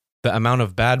the amount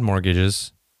of bad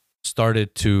mortgages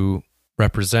started to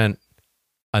represent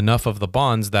enough of the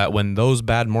bonds that when those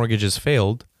bad mortgages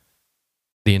failed,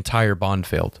 the entire bond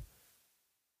failed.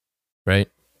 Right?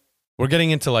 We're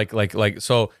getting into like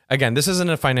so again, this isn't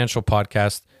a financial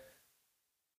podcast.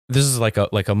 This is like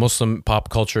a Muslim pop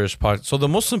culture-ish podcast. So the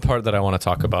Muslim part that I want to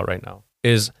talk about right now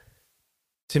is,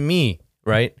 to me,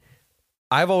 right?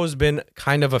 I've always been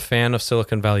kind of a fan of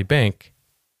Silicon Valley Bank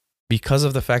because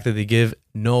of the fact that they give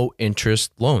no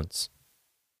interest loans.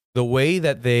 The way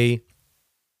that they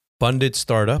funded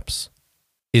startups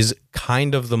is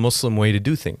kind of the Muslim way to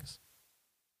do things.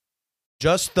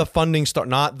 Just the funding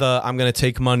not the I'm going to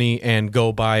take money and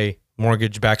go buy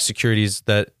mortgage-backed securities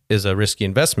that is a risky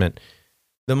investment.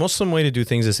 The Muslim way to do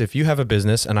things is, if you have a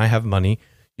business and I have money,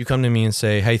 you come to me and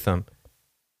say, Haytham,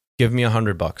 give me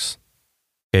 $100.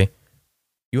 Okay?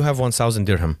 You have 1,000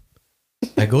 dirham.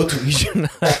 I go to Egypt.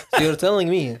 So you're telling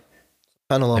me,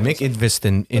 I make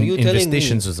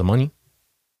investitions with the money.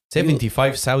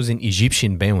 75,000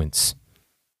 Egyptian pounds.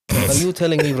 Are you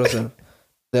telling me, brother,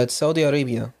 that Saudi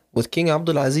Arabia with King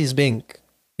Abdul Aziz Bank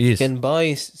can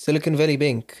buy Silicon Valley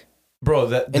Bank? Bro,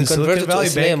 the Silicon Valley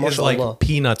Bank is like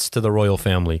peanuts to the royal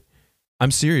family.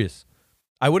 I'm serious.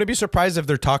 I wouldn't be surprised if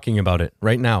they're talking about it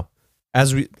right now.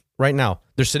 Right now,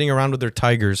 they're sitting around with their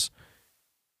tigers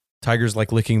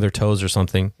like licking their toes or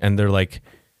something, and they're like,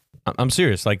 I'm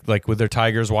serious, like with their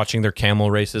tigers watching their camel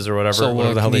races or whatever. So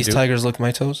whatever the hell these they do. tigers lick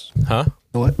my toes? Huh?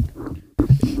 What?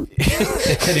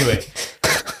 Anyway,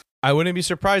 I wouldn't be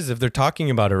surprised if they're talking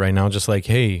about it right now, just like,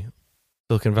 hey,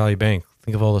 Silicon Valley Bank,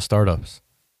 think of all the startups,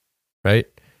 right?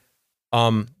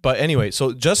 But anyway,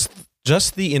 so just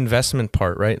the investment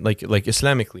part, right? Like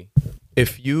Islamically,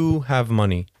 if you have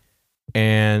money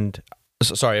and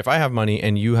if I have money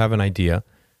and you have an idea,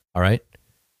 all right?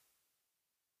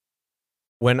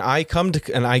 When I come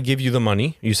to and I give you the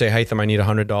money, you say, Haytham, I need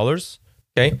 $100.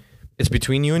 Okay. It's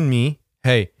between you and me.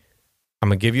 Hey, I'm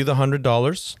going to give you the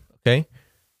 $100. Okay.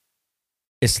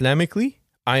 Islamically,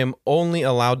 I am only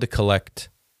allowed to collect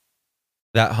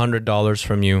that $100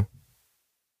 from you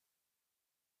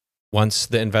once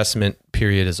the investment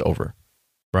period is over.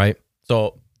 Right.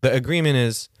 So the agreement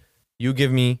is, you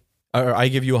give me, or I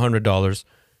give you $100.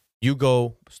 You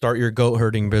go start your goat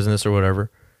herding business or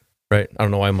whatever. Right? I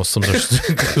don't know why Muslims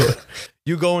are.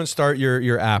 You go and start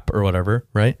your app or whatever.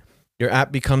 Right? Your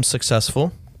app becomes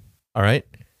successful. All right.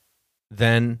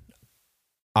 Then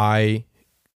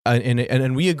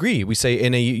and we agree. We say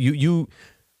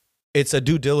it's a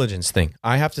due diligence thing.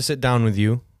 I have to sit down with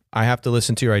you. I have to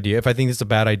listen to your idea. If I think it's a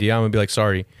bad idea, I'm gonna be like,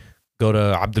 sorry, go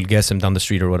to Abdul Qasim down the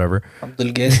street or whatever. Abdul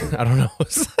Qasim. I don't know.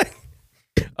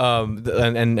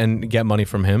 and get money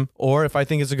from him. Or if I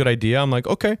think it's a good idea, I'm like,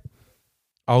 okay,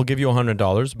 I'll give you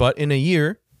 $100, but in a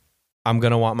year, I'm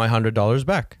going to want my $100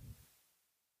 back.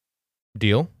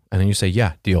 Deal? And then you say,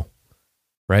 yeah, deal.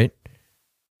 Right?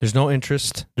 There's no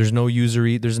interest. There's no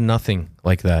usury. There's nothing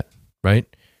like that. Right?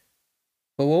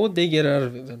 But what would they get out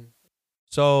of it then?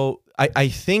 So I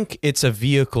think it's a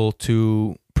vehicle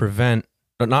to prevent,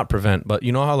 or not prevent, but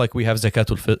you know how like we have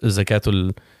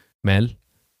zakatul mal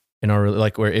in our,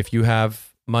 like where if you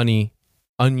have money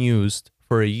unused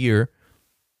for a year,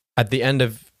 at the end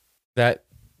of that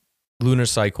lunar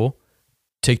cycle,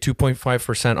 take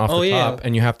 2.5% off the top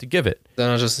and you have to give it. They're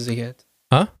not just zakat.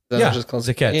 Huh? They're not just called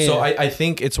zakat. Yeah, so yeah. I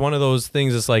think it's one of those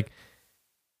things. It's like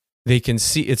they can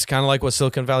see, it's kind of like what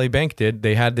Silicon Valley Bank did.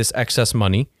 They had this excess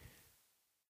money,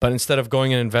 but instead of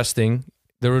going and investing,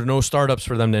 there were no startups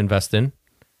for them to invest in.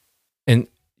 And,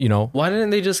 you know. Why didn't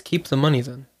they just keep the money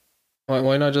then?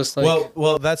 Why not just like...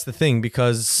 Well, that's the thing,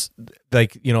 because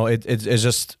like, you know, it's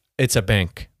just, it's a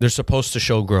bank. They're supposed to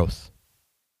show growth.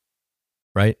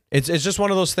 Right? It's just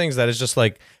one of those things that is just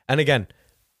like, and again,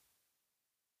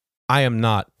 I am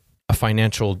not a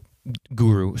financial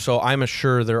guru, so I'm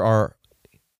sure there are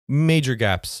major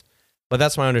gaps, but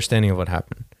that's my understanding of what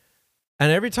happened.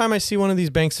 And every time I see one of these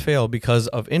banks fail because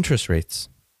of interest rates,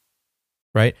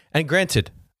 right? And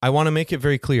granted, I want to make it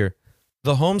very clear,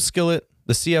 the home skillet,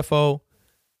 the CFO,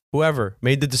 whoever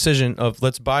made the decision of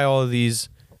let's buy all of these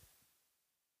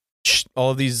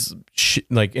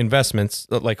like investments,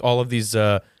 like all of these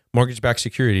mortgage-backed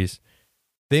securities,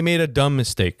 they made a dumb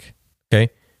mistake,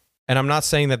 okay? And I'm not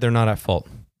saying that they're not at fault.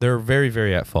 They're very,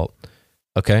 very at fault,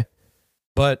 okay?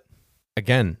 But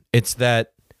again, it's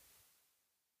that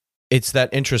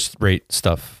interest rate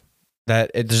stuff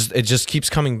that it just keeps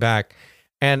coming back.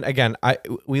 And again,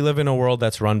 we live in a world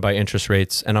that's run by interest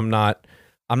rates, and I'm not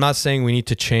saying we need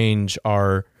to change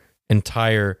our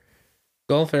entire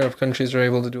Gulf Arab countries are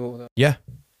able to do it without. Yeah.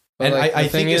 But and like, I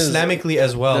think Islamically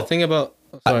as well. The thing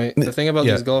about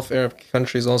these Gulf Arab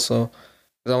countries also,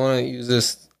 because I want to use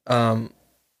this,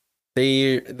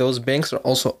 those banks are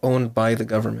also owned by the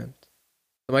government.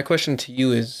 So my question to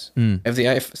you is,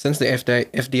 since the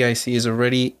FDIC is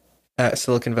already at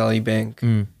Silicon Valley Bank,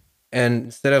 and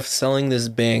instead of selling this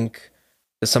bank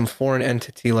to some foreign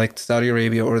entity like Saudi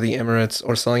Arabia or the Emirates,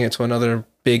 or selling it to another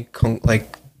big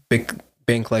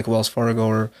bank like Wells Fargo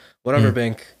or whatever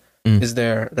bank is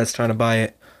there that's trying to buy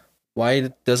it,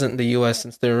 why doesn't the US,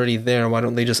 since they're already there, why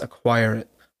don't they just acquire it?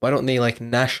 Why don't they like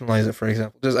nationalize it, for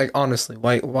example? Just like honestly,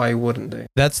 why wouldn't they?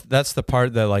 That's the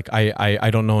part that like I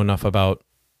don't know enough about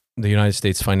the United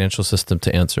States financial system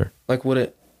to answer. Like would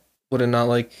it not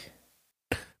like,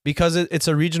 because it's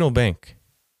a regional bank.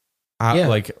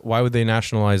 Like why would they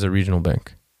nationalize a regional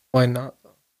bank? Why not?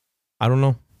 I don't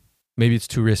know. Maybe it's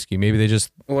too risky. Maybe they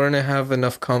just wouldn't it have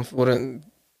enough wouldn't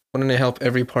it help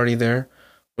every party there?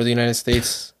 Where the United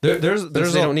States, there's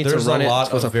a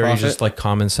lot of very just like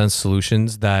common sense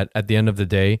solutions that at the end of the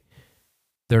day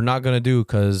they're not going to do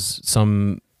because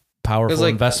some powerful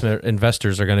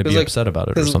investors are going to be upset about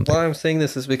it or something. Why I'm saying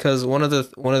this is because one of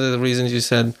the reasons you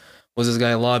said was this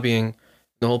guy lobbying.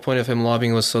 The whole point of him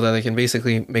lobbying was so that they can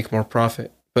basically make more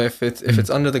profit. But if it's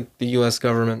under the U.S.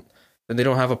 government, then they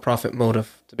don't have a profit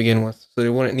motive to begin with, so they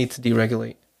wouldn't need to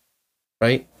deregulate,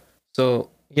 right? So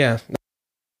yeah.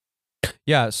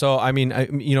 Yeah, so I mean,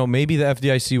 maybe the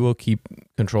FDIC will keep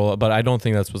control, but I don't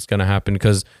think that's what's going to happen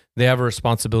because they have a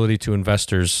responsibility to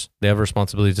investors, they have a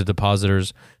responsibility to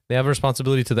depositors, they have a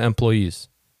responsibility to the employees,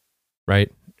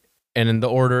 right? And in the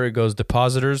order, it goes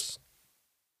depositors,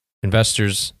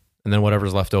 investors, and then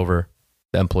whatever's left over,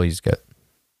 the employees get,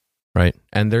 right?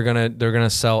 And they're gonna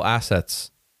sell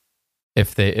assets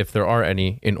if there are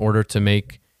any in order to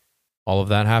make all of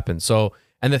that happen. So,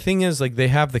 and the thing is, like, they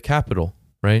have the capital,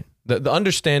 right? The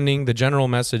understanding, the general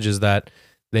message is that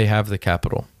they have the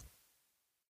capital.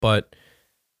 But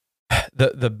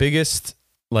the biggest,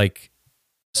 like,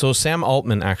 so Sam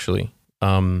Altman actually,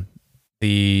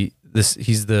 he's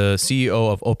the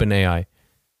CEO of OpenAI,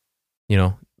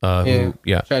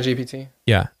 ChatGPT.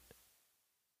 Yeah.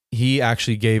 He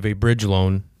actually gave a bridge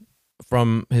loan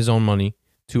from his own money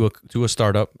to a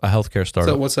startup, a healthcare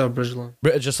startup. So what's that bridge loan?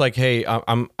 Just like, hey,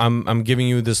 I'm giving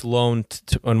you this loan,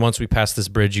 and once we pass this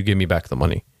bridge, you give me back the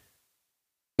money.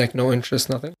 Like no interest,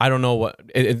 nothing. I don't know what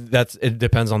it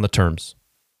depends on the terms,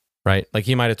 right? Like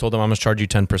he might have told them I'm gonna charge you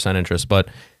 10% interest, but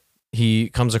he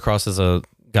comes across as a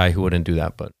guy who wouldn't do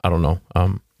that. But I don't know.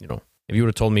 If you would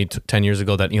have told me 10 years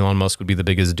ago that Elon Musk would be the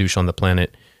biggest douche on the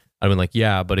planet, I'd been like,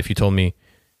 yeah. But if you told me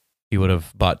he would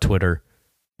have bought Twitter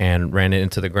and ran it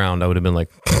into the ground, I would have been like,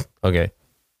 okay.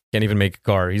 Can't even make a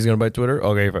car. He's gonna buy Twitter.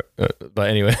 Okay, but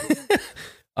anyway,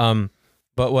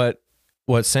 but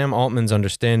what Sam Altman's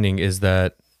understanding is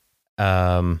that,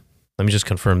 let me just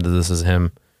confirm that this is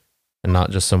him and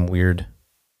not just some weird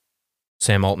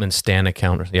Sam Altman Stan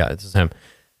account. Yeah, this is him.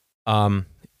 He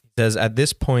says, at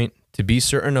this point, to be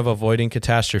certain of avoiding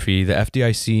catastrophe, the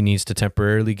FDIC needs to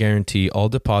temporarily guarantee all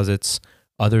deposits.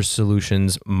 Other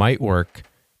solutions might work,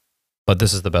 but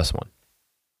this is the best one.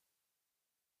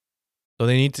 So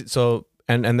they need to,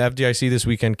 and the FDIC this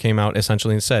weekend came out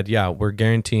essentially and said, yeah, we're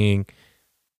guaranteeing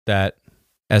that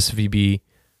SVB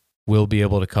will be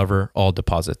able to cover all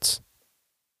deposits.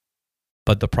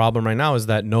 But the problem right now is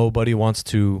that nobody wants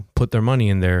to put their money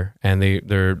in there, and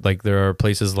they're like, there are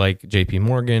places like JP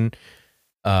Morgan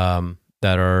that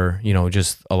are, you know,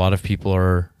 just a lot of people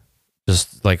are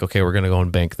just like, okay, we're going to go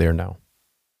and bank there now.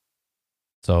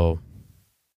 So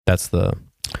that's the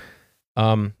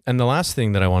and the last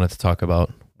thing that I wanted to talk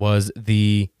about was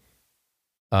the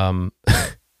the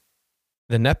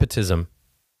nepotism.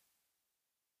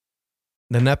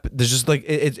 There's just like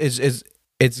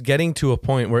it's getting to a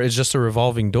point where it's just a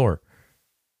revolving door.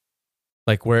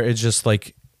 Like where it's just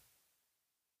like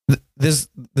the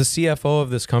CFO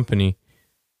of this company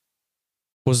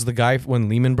was the guy when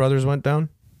Lehman Brothers went down.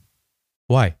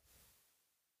 Why?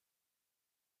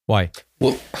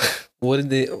 Well, what did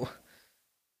they? I'm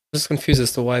just confused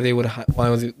as to why they would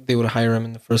hire him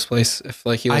in the first place if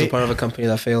like he was a part of a company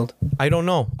that failed. I don't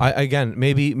know.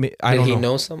 Maybe I don't know. Did he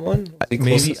know someone?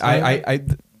 Maybe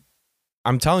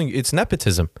I'm telling you, it's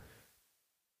nepotism.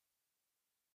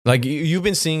 Like you've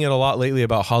been seeing it a lot lately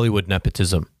about Hollywood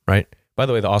nepotism, right? By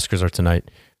the way, the Oscars are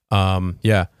tonight.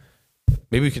 Yeah,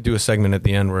 maybe we could do a segment at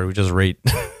the end where we just rate.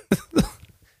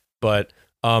 But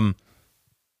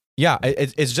yeah,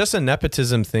 it's just a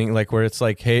nepotism thing, like where it's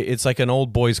like, hey, it's like an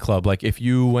old boys club. Like if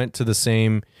you've been through the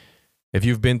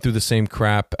same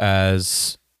crap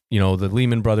as, you know, the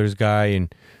Lehman Brothers guy,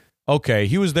 and okay,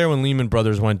 he was there when Lehman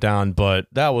Brothers went down, but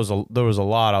there was a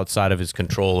lot outside of his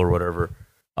control or whatever.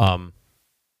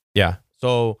 Yeah.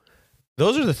 So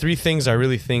those are the three things I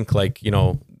really think, like, you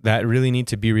know, that really need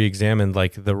to be reexamined,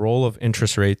 like the role of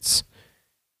interest rates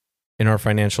in our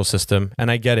financial system. And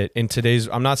I get it.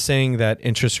 I'm not saying that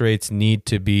interest rates need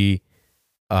to be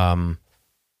like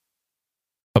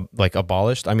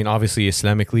abolished. I mean, obviously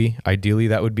Islamically, ideally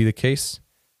that would be the case.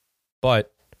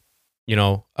 But, you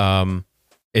know,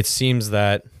 it seems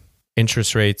that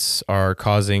interest rates are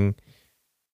causing,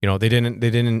 you know, they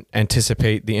didn't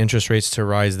anticipate the interest rates to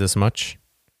rise this much,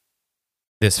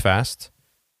 this fast.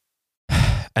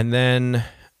 And then,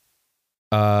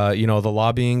 you know, the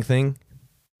lobbying thing,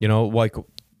 you know, like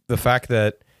the fact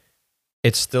that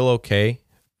it's still okay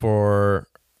for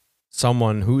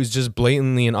someone who is just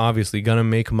blatantly and obviously going to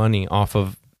make money off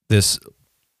of this.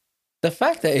 The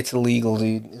fact that it's illegal,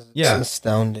 dude, is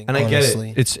astounding. And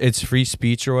honestly. I get it. It's free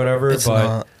speech or whatever, it's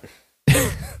but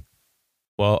not.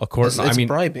 Well, of course, it's I mean,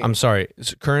 bribing. I'm sorry.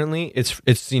 Currently, it's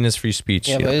seen as free speech.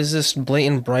 Yeah, but it's just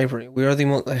blatant bribery. We are the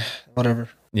most whatever.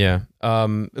 Yeah.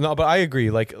 No, but I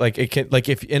agree. Like it can, like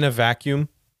if in a vacuum,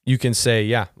 you can say,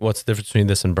 yeah, what's the difference between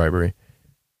this and bribery?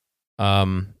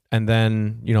 And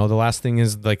then, you know, the last thing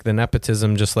is like the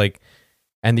nepotism, just like,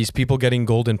 and these people getting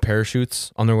golden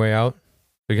parachutes on their way out.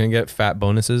 They're going to get fat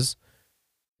bonuses.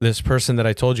 This person that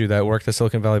I told you that worked at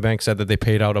Silicon Valley Bank said that they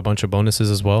paid out a bunch of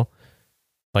bonuses as well.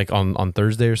 Like on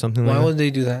Thursday or something like that. Why would they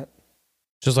do that?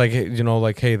 Just like, you know,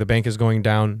 like, hey, the bank is going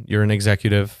down. You're an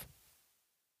executive.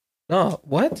 No,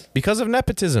 what? Because of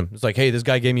nepotism. It's like, hey, this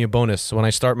guy gave me a bonus. So when I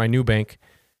start my new bank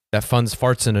that funds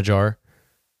farts in a jar,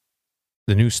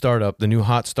 the new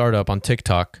hot startup on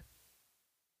TikTok,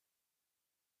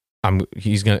 I'm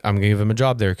gonna give him a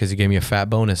job there because he gave me a fat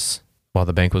bonus while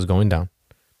the bank was going down.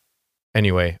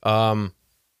 Anyway,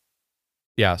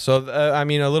 yeah. So I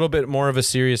mean, a little bit more of a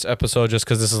serious episode just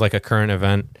because this is like a current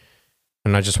event,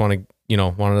 and I just wanted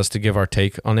us to give our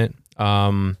take on it.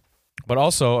 But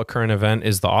also a current event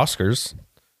is the Oscars.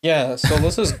 Yeah. So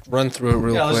let's just run through it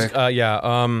real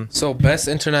quick. So best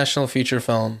international feature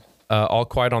film. All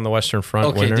Quiet on the Western Front.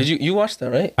 Okay. Winner. Did you watch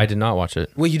that, right? I did not watch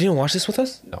it. Wait, you didn't watch this with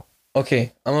us? No.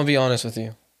 Okay, I'm gonna be honest with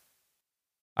you.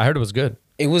 I heard it was good.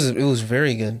 It was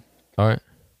very good. All right.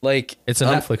 Like it's a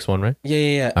Netflix one, right?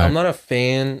 Yeah. I'm not a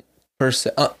fan per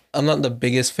se. I'm not the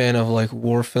biggest fan of like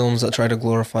war films that try to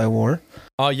glorify war.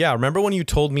 Oh yeah. Remember when you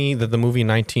told me that the movie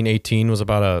 1918 was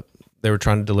about they were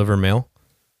trying to deliver mail?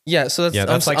 Yeah. So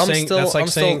that's like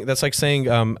saying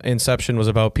Inception was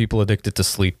about people addicted to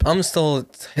sleep. I'm still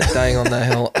dying on that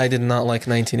hill. I did not like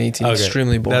 1918. Okay,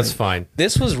 extremely boring. That's fine.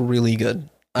 This was really good.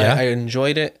 Yeah? I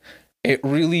enjoyed it. It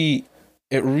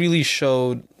really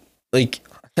showed, like,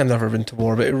 I've never been to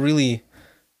war, but it really,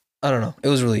 I don't know. It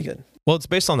was really good. Well, it's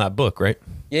based on that book, right?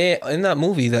 Yeah, in that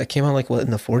movie that came out like what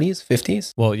in the 40s,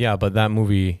 50s. Well, yeah, but that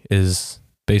movie is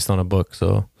based on a book,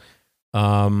 so.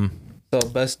 So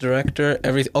best director,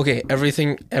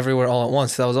 everything, everywhere, all at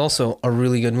once. That was also a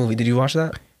really good movie. Did you watch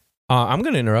that? I'm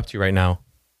gonna interrupt you right now.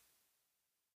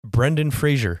 Brendan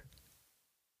Fraser.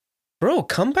 Bro,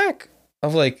 comeback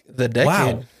of like the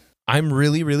decade. Wow. I'm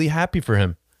really, really happy for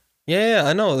him. Yeah,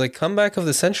 I know. Like comeback of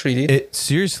the century, dude.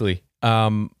 Seriously.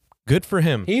 Good for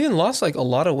him. He even lost like a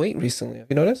lot of weight recently. Have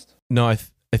you noticed? No, I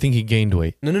think he gained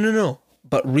weight. No.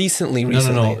 But recently.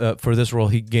 No. For this role,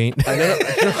 he gained. I know.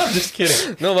 I'm just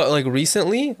kidding. No, but like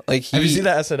recently, like Have you seen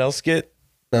that SNL skit?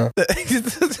 No.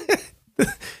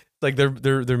 Like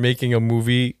they're making a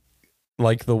movie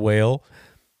like The Whale.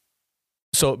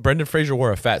 So Brendan Fraser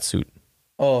wore a fat suit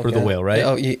for The Whale,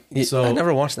 right? So I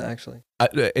never watched that actually.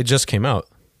 It just came out.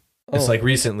 It's like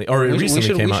recently, or it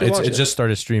recently came out. It just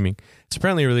started streaming. It's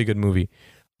apparently a really good movie.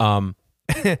 So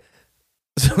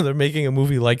they're making a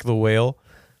movie like The Whale,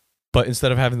 but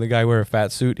instead of having the guy wear a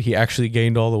fat suit, he actually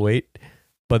gained all the weight.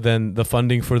 But then the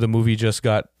funding for the movie just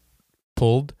got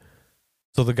pulled,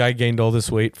 so the guy gained all this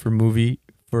weight for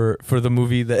the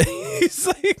movie that he's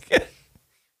like.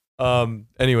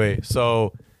 Anyway,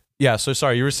 so yeah. So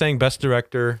sorry, you were saying best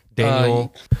director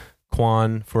Daniel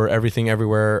Kwan for Everything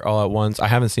Everywhere All at Once. I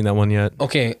haven't seen that one yet.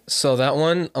 Okay, so that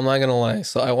one, I'm not gonna lie.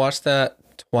 So I watched that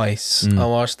twice. I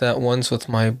watched that once with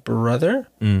my brother,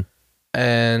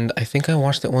 and I think I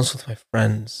watched it once with my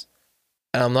friends.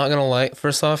 And I'm not gonna lie.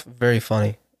 First off, very funny.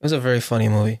 It was a very funny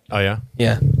movie. Oh yeah.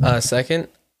 Yeah. Second,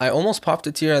 I almost popped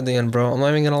a tear at the end, bro. I'm not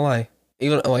even gonna lie.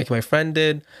 Even like my friend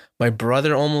did. My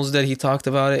brother almost did. He talked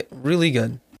about it. Really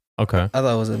good. Okay. I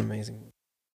thought it was an amazing movie.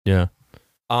 Yeah.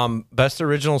 Best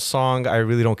original song. I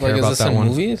really don't care like, about is this that in one.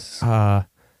 Movies? Like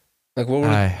what were?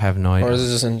 I have no idea. Or is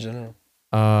it just in general?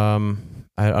 I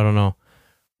don't know.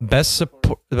 Best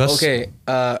support. Okay.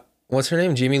 What's her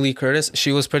name? Jamie Lee Curtis.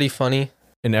 She was pretty funny.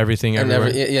 In Everything Everywhere.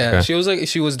 Okay.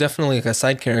 She was definitely like a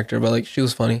side character, but like she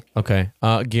was funny. Okay.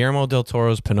 Guillermo del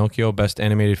Toro's Pinocchio, best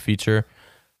animated feature.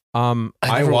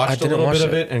 I watched a little bit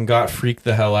of it and got freaked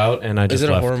the hell out, and I just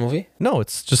left. Is it a horror movie? No,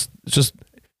 it's just.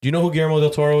 Do you know who Guillermo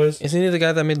del Toro is? Isn't he the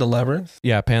guy that made the Labyrinth?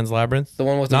 Yeah, Pan's Labyrinth. The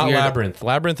one with not the weird... Labyrinth.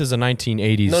 Labyrinth is a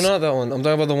 1980s. No, not that one. I'm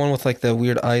talking about the one with like the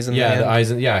weird eyes in the hand. The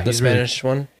eyes. The Spanish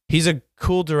one. He's a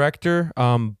cool director.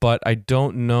 But I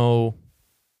don't know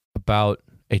about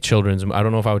a children's. I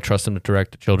don't know if I would trust him to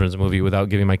direct a children's movie without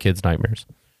giving my kids nightmares.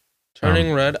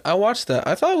 Turning Red. I watched that.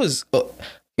 I thought it was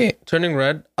okay. Turning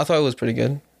Red. I thought it was pretty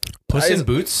good. Puss in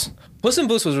Boots. Puss in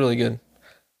Boots was really good.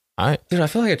 Dude, I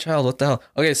feel like a child. What the hell?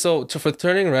 Okay, so for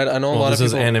Turning Red, I know a lot of people.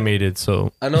 This is animated,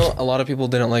 so I know a lot of people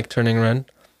didn't like Turning Red,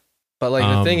 but like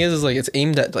the thing is like it's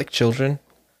aimed at like children.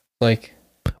 Like,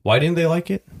 why didn't they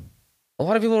like it? A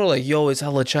lot of people were like, "Yo, it's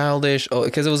hella childish." Oh,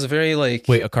 because it was very like.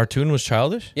 Wait, a cartoon was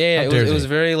childish? Yeah, it was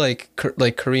very like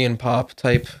Korean pop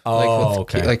type.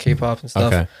 Okay. Like K-pop and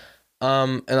stuff. Okay.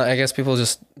 And I guess people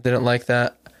just didn't like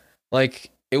that.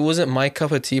 Like, it wasn't my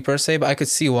cup of tea per se, but I could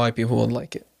see why people would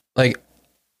like it. Like.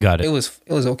 Got it. It was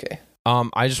okay.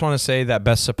 I just want to say that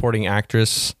best supporting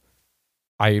actress,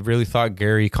 I really thought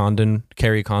Carrie Condon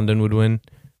would win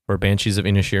for Banshees of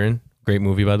Inisherin. Great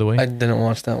movie, by the way. I didn't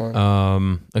watch that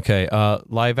one. Okay.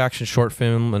 Live action short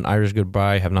film, An Irish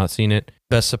Goodbye. Have not seen it.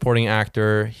 Best supporting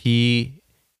actor, Ki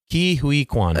Hui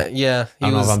Kwan. Yeah, I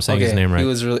don't know if I'm saying his name right. He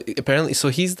was really apparently. So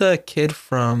he's the kid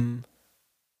from.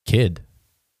 Kid.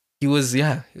 He was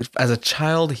as a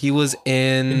child he was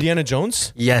in Indiana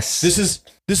Jones. Yes. This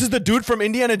is the dude from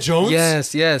Indiana Jones.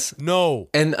 Yes. No.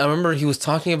 And I remember he was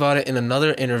talking about it in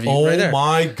another interview. Oh right there.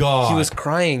 My God. He was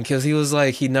crying because he was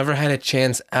like he never had a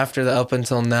chance after the up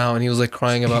until now, and he was like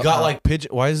crying about. He got like pigeon.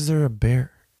 Why is there a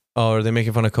bear? Oh, are they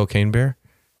making fun of Cocaine Bear?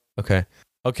 Okay.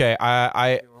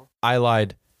 I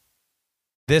lied.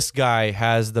 This guy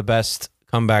has the best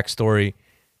comeback story.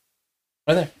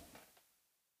 Right there.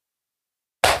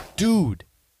 Dude.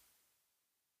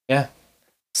 Yeah.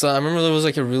 So I remember there was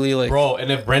like a really like bro,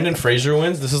 and if Brendan Fraser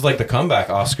wins, this is like the comeback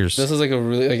Oscars. This is like a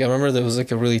really like I remember there was like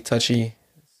a really touchy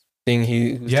thing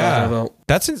he was talking about.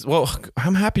 Well,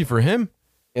 I'm happy for him.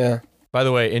 Yeah. By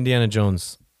the way, Indiana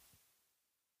Jones.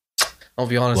 I'll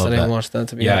be honest, I didn't watch that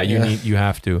to be honest. You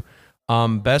have to.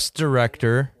 Best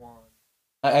director.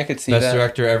 I could see best that. Best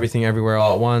director, Everything Everywhere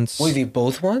All at Once. Wait, they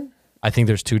both won? I think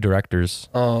there's two directors.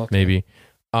 Oh, okay. Maybe.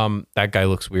 That guy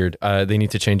looks weird. They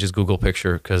need to change his Google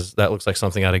picture because that looks like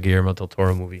something out of Guillermo del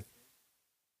Toro movie.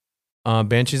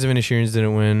 Banshees of Inisherin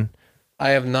didn't win. I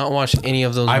have not watched any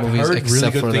of those movies. I've heard except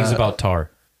really good for things that. about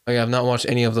Tar. Like, I've not watched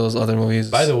any of those other movies.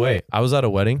 By the way, I was at a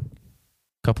wedding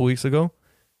a couple weeks ago,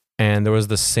 and there was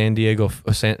the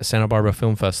Santa Barbara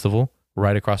Film Festival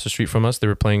right across the street from us. They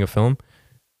were playing a film,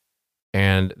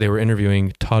 and they were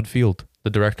interviewing Todd Field, the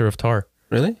director of Tar.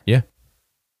 Really? Yeah,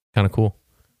 kind of cool.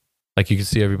 Like you can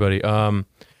see everybody.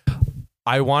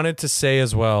 I wanted to say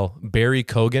as well, Barry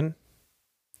Cogan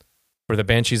for the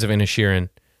Banshees of Inisherin.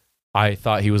 I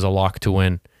thought he was a lock to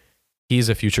win. He's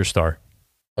a future star.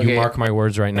 Okay. You mark my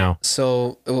words right now.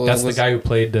 So that's the guy who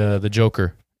played the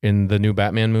Joker in the new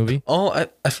Batman movie. Oh,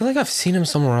 I feel like I've seen him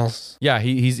somewhere else. Yeah,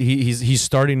 he's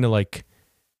starting to like.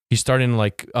 He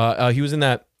was in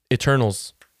that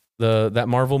Eternals, that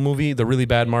Marvel movie, the really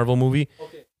bad Marvel movie.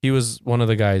 Okay. He was one of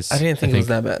the guys. I didn't think it was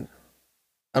that bad.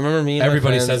 I remember me and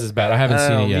everybody my friends, says it's bad. I haven't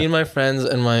seen it yet. Me and my friends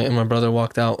and my brother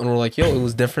walked out and we're like, "Yo, it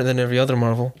was different than every other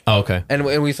Marvel." Oh, okay. And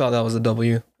we thought that was a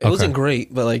W. It wasn't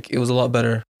great, but like it was a lot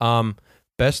better.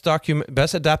 Best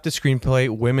adapted screenplay,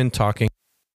 women talking.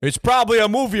 It's probably a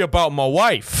movie about my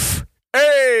wife.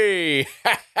 Hey,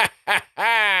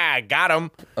 got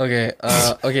him. Okay.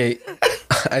 Okay.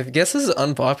 I guess this is an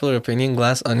unpopular opinion.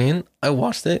 Glass Onion. I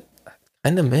watched it.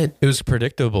 Kind of mid. It was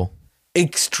predictable.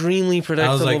 Extremely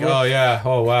predictable. I was like, oh yeah,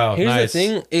 oh wow. Here's nice.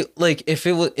 the thing. If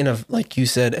it was like you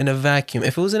said, in a vacuum.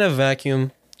 If it was in a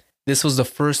vacuum, this was the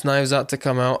first Knives Out to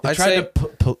come out. I'd say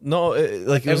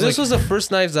like if this was the first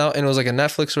Knives Out and it was like a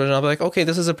Netflix original, I'd be like, okay,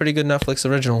 this is a pretty good Netflix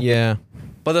original. Yeah.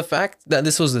 But the fact that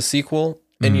this was the sequel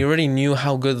and you already knew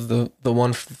how good the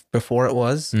one before it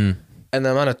was, and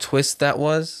the amount of twist that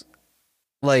was.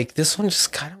 Like, this one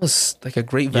just kind of was like a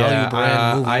great value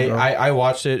brand movie. I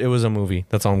watched it. It was a movie.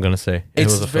 That's all I'm going to say.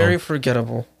 It's was a very film.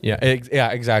 forgettable. Yeah,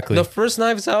 exactly. The first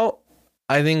Knives Out,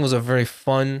 I think, was a very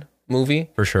fun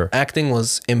movie. For sure. Acting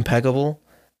was impeccable.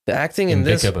 The acting in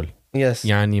impeccable. This... Yes.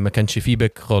 يعني ما كانش فيه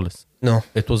بك خالص. No.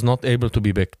 It was not able to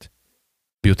be bicked.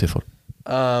 Beautiful.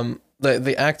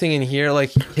 The acting in here, like,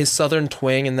 his southern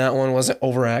twang in that one wasn't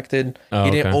overacted. Oh,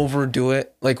 he didn't overdo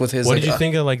it, like, with his... What did you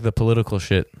think of, like, the political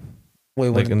shit? Wait,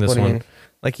 like in this one,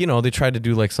 like, you know, they tried to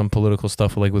do like some political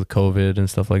stuff like with COVID and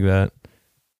stuff like that.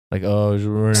 Like, oh,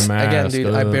 we're wearing a mask. Again,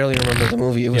 dude, I barely remember the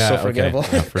movie. It was so forgettable.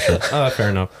 Okay. Yeah, for sure. Oh, fair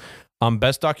enough.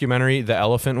 Best documentary, The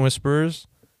Elephant Whisperers.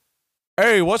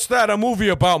 Hey, what's that? A movie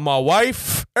about my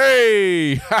wife?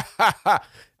 Hey,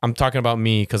 I'm talking about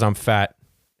me because I'm fat.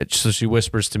 So she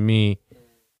whispers to me,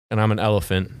 and I'm an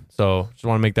elephant. So just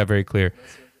want to make that very clear.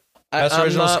 Best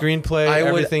original screenplay,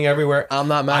 everything, everywhere. I'm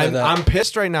not mad at that. I'm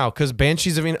pissed right now because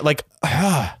Banshees of like.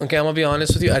 Okay, I'm gonna be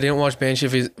honest with you. I didn't watch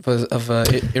Banshees of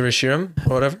Inisherin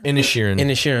or whatever.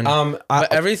 Inisherin.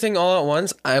 But everything all at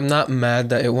once. I'm not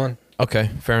mad that it won. Okay,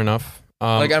 fair enough.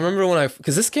 Like I remember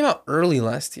because this came out early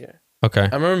last year. Okay.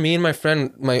 I remember me and my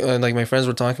friend, my friends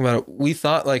were talking about it. We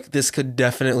thought like this could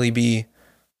definitely be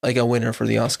like a winner for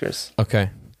the Oscars.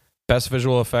 Okay. Best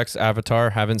visual effects,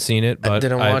 Avatar. Haven't seen it, but I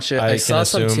didn't watch it. I saw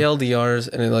some assume. TLDRs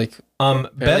and it like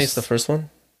apparently it's the first one.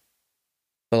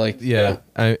 But like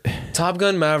Top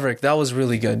Gun Maverick, that was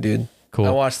really good, dude. Cool.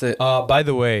 I watched it. By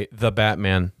the way, The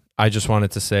Batman. I just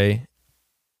wanted to say,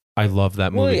 I love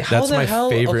that movie. That's my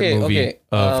favorite movie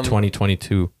of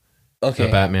 2022. Okay.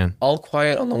 The Batman. All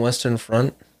Quiet on the Western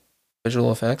Front. Visual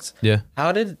effects. Yeah.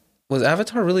 Was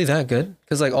Avatar really that good?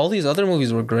 Because like all these other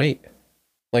movies were great.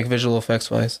 Like visual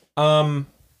effects wise.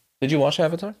 Did you watch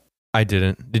Avatar? I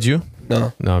didn't. Did you?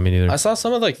 No, me neither. I saw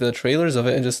some of like the trailers of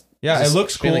it and just it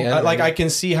looks cool. I can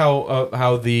see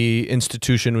how the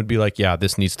institution would be like, yeah,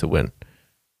 this needs to win.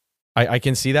 I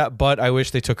can see that, but I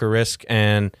wish they took a risk,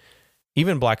 and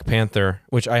even Black Panther,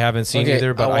 which I haven't seen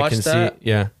either, but I can see.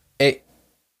 Yeah,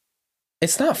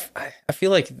 it's not. I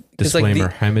feel like disclaimer: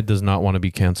 Hamid does not want to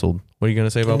be canceled. What are you gonna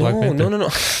say about Black Panther? No.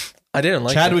 I didn't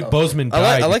like Chadwick Boseman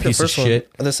died. I like the first one.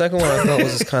 The second one I thought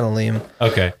was just kind of lame.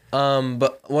 Okay.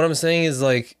 But what I'm saying is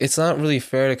like it's not really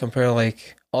fair to compare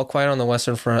like All Quiet on the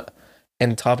Western Front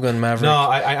and Top Gun Maverick. No,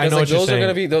 I know like, what you're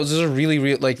saying. Those are really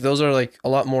real. Like those are like a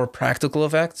lot more practical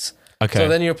effects. Okay. So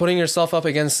then you're putting yourself up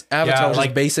against Avatar, which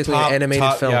is basically an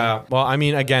animated film. Yeah. Well, I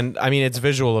mean, it's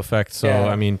visual effects. So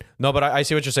I mean, no, but I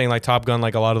see what you're saying. Like Top Gun,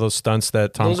 like a lot of those stunts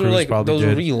that Tom Cruise probably did.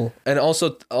 Those are real, and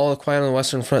also All Quiet on the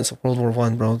Western Front, World War I,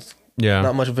 bro. Yeah.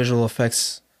 Not much visual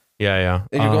effects. Yeah.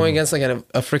 And you're going against like a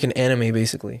freaking anime,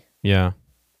 basically. Yeah.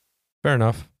 Fair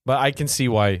enough. But I can see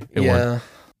why it won.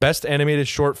 Best animated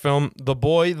short film: The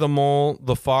Boy, the Mole,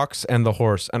 the Fox, and the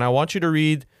Horse. And I want you to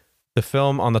read the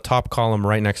film on the top column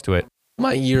right next to it.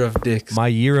 My Year of Dicks. My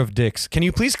Year of Dicks. Can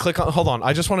you please click on? Hold on.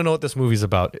 I just want to know what this movie's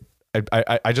about.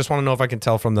 I just want to know if I can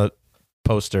tell from the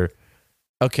poster.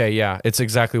 Okay, yeah, it's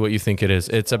exactly what you think it is.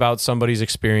 It's about somebody's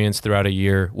experience throughout a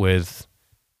year with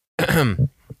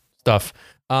stuff.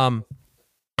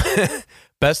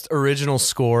 Best original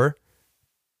score.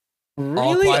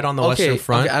 Really? Quiet on the Western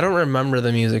Front? Okay, I don't remember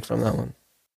the music from that one.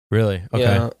 Really? Okay.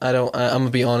 Yeah, I don't. I'm gonna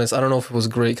be honest. I don't know if it was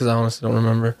great because I honestly don't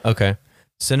remember. Okay.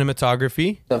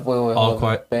 Cinematography. Wait, All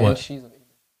Quiet. Banshees.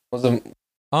 Was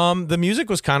the music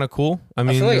was kind of cool. I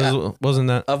mean, feel like wasn't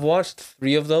that? I've watched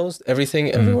 3 of those.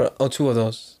 Everything, everywhere. Oh, 2 of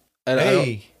those.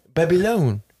 And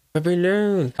Babylon.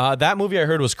 Babylon. That movie I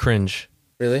heard was cringe.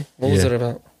 Really? What was Yeah. it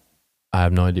about? I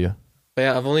have no idea. But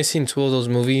yeah, I've only seen 2 of those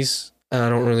movies, and I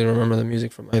don't really remember the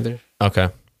music from either. Okay.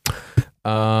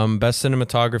 Best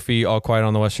cinematography, All Quiet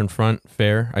on the Western Front.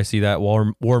 Fair. I see that.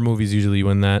 War movies usually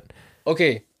win that.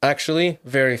 Okay, actually,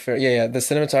 very fair. Yeah. The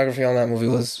cinematography on that movie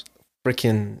was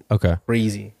freaking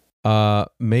crazy.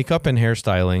 Makeup and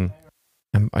hairstyling.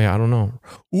 I don't know.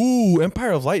 Ooh,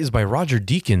 Empire of Light is by Roger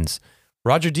Deakins.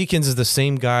 Roger Deakins is the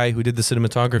same guy who did the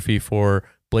cinematography for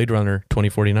Blade Runner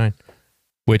 2049,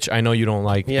 which I know you don't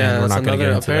like. Yeah, and we're not going to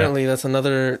get into apparently that's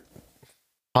another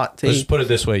hot take. Let's just put it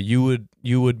this way: you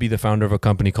would be the founder of a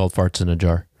company called Farts in a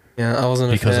Jar. Yeah, I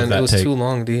wasn't because a fan. of that It was take. too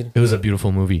long, dude. It was a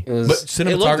beautiful movie. It was, but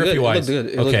cinematography wise, it looked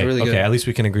good. It looked really good. Okay, at least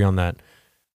we can agree on that.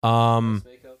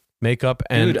 Makeup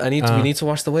and dude, we need to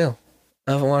watch The Whale.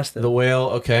 I haven't watched it. The Whale.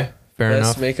 Okay, fair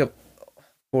enough. Makeup, of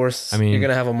course. I mean, you're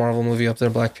gonna have a Marvel movie up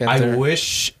there, Black Panther. I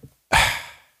wish.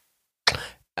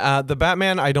 The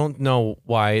Batman, I don't know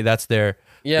why that's there.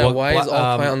 Yeah, why is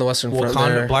All Quiet on the Western Front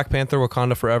there? Black Panther,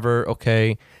 Wakanda Forever.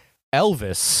 Okay,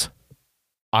 Elvis,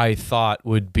 I thought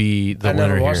would be the winner here. I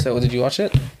never watched that. Did you watch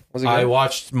it? Was it good? I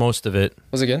watched most of it.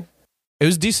 Was it good? It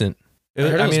was decent. I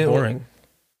heard it was boring.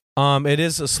 It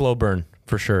is a slow burn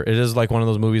for sure. It is like one of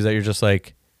those movies that you're just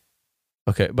like,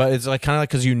 okay, but it's like kind of like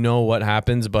because you know what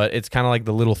happens, but it's kind of like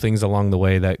the little things along the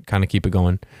way that kind of keep it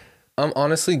going. I'm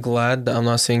honestly glad that I'm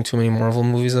not seeing too many Marvel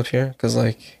movies up here because,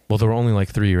 like, well, there were only like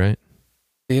 3, right?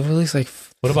 They release like.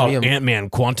 What about Ant-Man: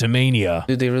 Quantumania?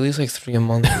 Dude, they release like 3 a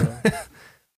month.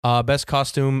 Bro. Best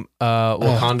costume,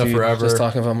 Wakanda Forever. Just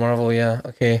talking about Marvel, yeah.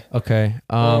 Okay.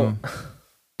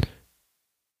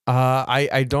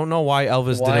 I don't know why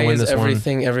Elvis didn't win this one. Why is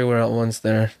everything everywhere at once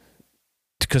there?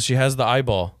 Because she has the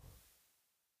eyeball.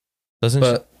 Doesn't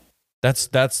she?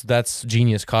 That's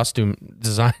genius costume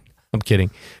design. I'm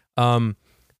kidding.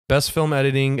 Best film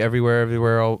editing,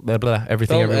 everywhere, all blah, blah,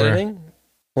 everything film everywhere. Editing?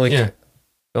 Like, yeah,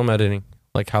 film editing,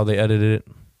 like how they edited it,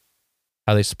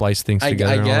 how they splice things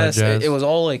together. I guess it was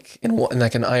all like in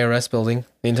like an IRS building.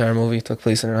 The entire movie took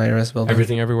place in an IRS building.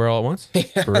 Everything everywhere all at once.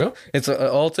 Yeah. For real? It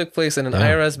all took place in an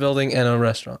IRS building and a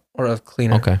restaurant or a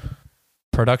cleaner. Okay.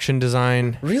 Production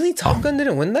design. Really, Top Gun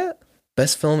didn't win that?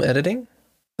 Best film editing?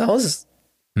 That was.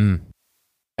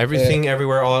 Everything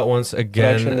everywhere all at once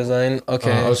again. Production design.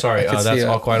 Okay. Sorry. That's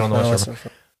All Quiet on the Western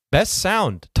Front. Best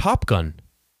sound. Top Gun.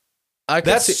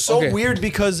 That's so weird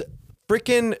because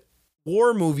freaking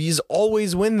war movies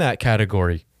always win that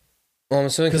category. Well, I'm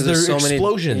assuming because there's so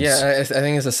explosions. Many. Yeah, I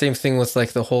think it's the same thing with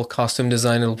like the whole costume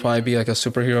design. It'll probably be like a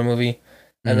superhero movie,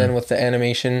 and then with the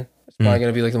animation, it's probably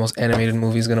gonna be like the most animated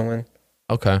movie is gonna win.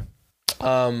 Okay.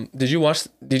 Did you watch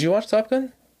Top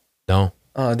Gun? No.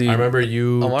 Oh, dude. I remember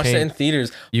you. I watched it in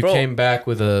theaters. You came back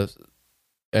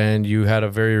and you had a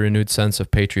very renewed sense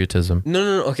of patriotism.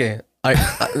 No. Okay.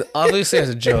 I obviously as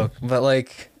a joke, but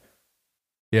like.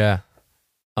 Yeah.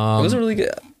 It was really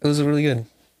good. It was really good.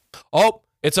 Oh,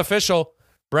 it's official.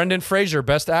 Brendan Fraser,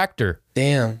 Best Actor.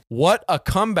 Damn. What a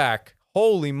comeback.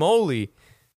 Holy moly.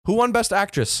 Who won Best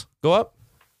Actress? Go up.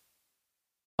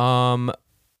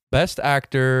 Best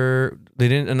Actor. They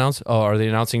didn't announce. Oh, are they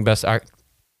announcing Best Act?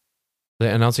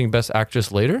 They're announcing Best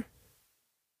Actress later?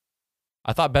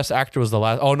 I thought Best Actor was the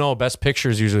last. Oh, no. Best Picture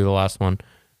is usually the last one.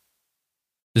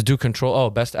 Just do Control. Oh,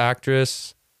 Best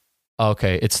Actress.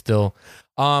 Okay, it's still.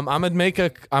 I'm gonna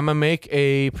make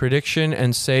a prediction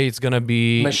and say it's gonna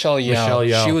be Michelle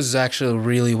Yeoh. She was actually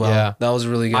really well. Yeah. That was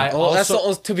really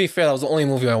good. To be fair, that was the only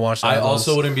movie I watched. I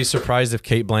also wouldn't be surprised if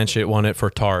Cate Blanchett won it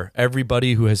for Tar.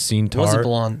 Everybody who has seen Tar. Was it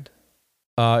Blonde?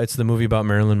 It's the movie about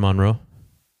Marilyn Monroe.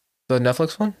 The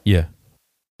Netflix one? Yeah.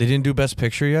 They didn't do Best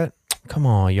Picture yet? Come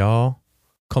on, y'all.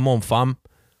 Come on, fam.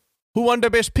 Who won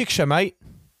the Best Picture, mate?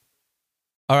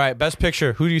 All right, Best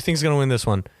Picture. Who do you think is gonna win this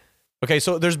one? Okay,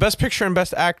 so there's Best Picture and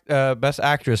Best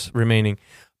Actress remaining.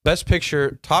 Best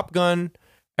Picture, Top Gun,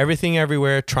 Everything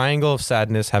Everywhere, Triangle of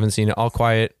Sadness. Haven't seen it. All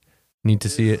Quiet. Need to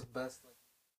see it.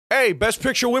 Hey, Best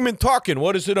Picture Women Talking.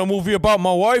 What is it? A movie about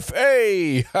my wife?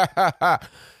 Hey.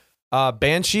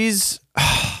 Banshees.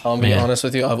 I'll be honest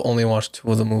with you. I've only watched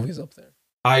 2 of the movies up there.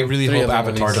 I really hope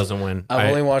Avatar doesn't win. I've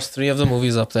only watched 3 of the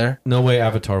movies up there. No way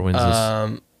Avatar wins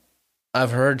this.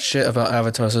 I've heard shit about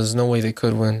Avatar, so there's no way they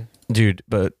could win. Dude,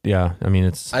 but yeah, I mean,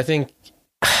 it's... I think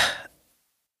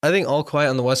I think All Quiet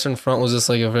on the Western Front was just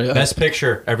like a very Best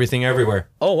Picture, Everything Everywhere.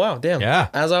 Oh wow, damn. Yeah.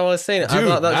 As I was saying, Dude, I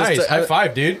thought that nice. just High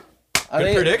five, dude.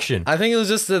 Good prediction. I think it was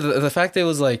just the fact that it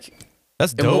was like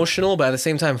That's dope. emotional, but at the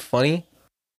same time funny.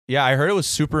 Yeah, I heard it was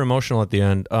super emotional at the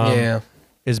end. Yeah.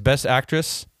 Is Best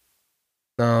Actress?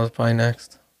 No, it was probably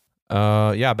next.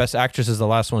 Yeah, Best Actress is the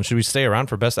last one. Should we stay around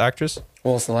for Best Actress?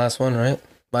 Well, it's the last one, right?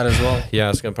 Might as well. Yeah,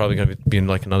 it's probably gonna be in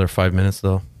like another 5 minutes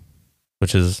though,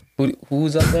 which is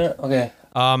who's up there? Okay.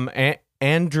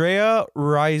 Andrea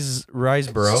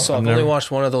Riseborough. So I've only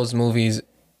watched one of those movies,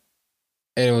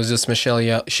 and it was just Michelle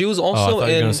Yeoh. She was also I thought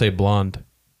you were in. gonna say Blonde.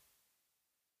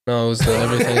 No, it was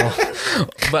everything else.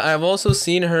 But I've also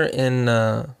seen her in.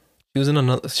 She was in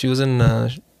another. She was in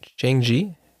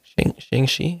Shang-Chi.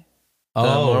 Shang-Chi.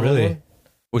 Oh, really? One.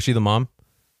 Was she the mom?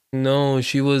 No,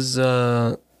 she was.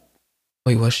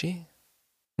 Wait, was she?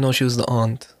 No, she was the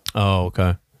aunt. Oh,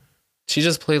 okay. She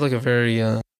just played like a very.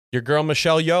 Your girl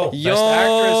Michelle Yeoh, Yo, Best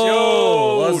Actress.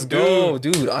 Yo, let's go,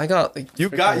 dude. I got like, you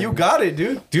got it,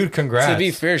 dude. Congrats. To be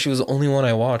fair, she was the only one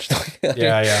I watched.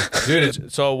 yeah,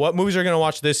 dude. So, what movies are you gonna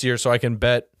watch this year so I can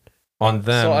bet on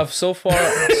them? So far,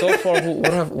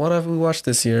 what have we watched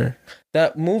this year?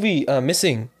 That movie,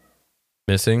 Missing.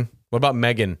 Missing. What about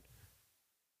Megan?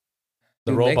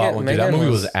 The robot one. Dude, that movie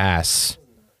was ass.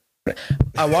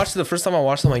 I watched it the first time I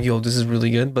watched it. I'm like, yo, this is really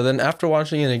good. But then after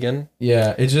watching it again,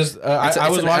 yeah, it's just I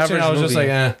was watching it. I was just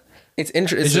like, it's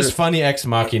interesting. It's just funny ex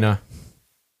machina.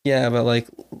 Yeah, but like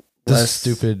less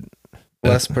stupid,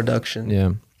 less production.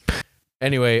 Yeah.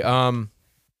 Anyway,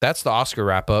 that's the Oscar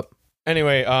wrap up.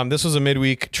 Anyway, this was a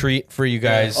midweek treat for you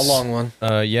guys. Yeah, a long one.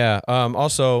 Yeah.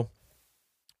 Also,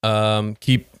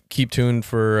 keep tuned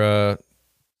for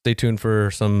stay tuned for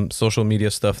some social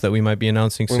media stuff that we might be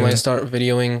announcing soon. We might start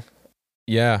videoing.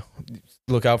 Yeah,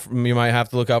 look out. You might have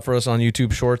to look out for us on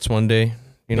YouTube Shorts one day.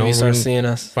 You know, start seeing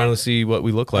us. Finally, see what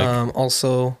we look like.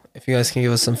 Also, if you guys can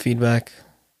give us some feedback,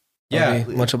 yeah,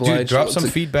 much obliged. Dude, drop some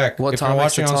feedback. What if you're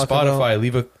watching on Spotify,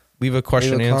 leave a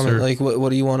question and answer. Like, what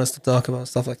do you want us to talk about?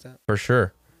 Stuff like that. For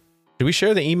sure. Did we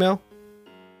share the email?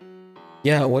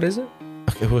 Yeah. What is it?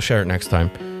 Okay, we'll share it next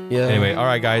time. Yeah. Anyway, all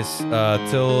right, guys.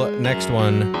 Till next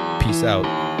one. Peace out.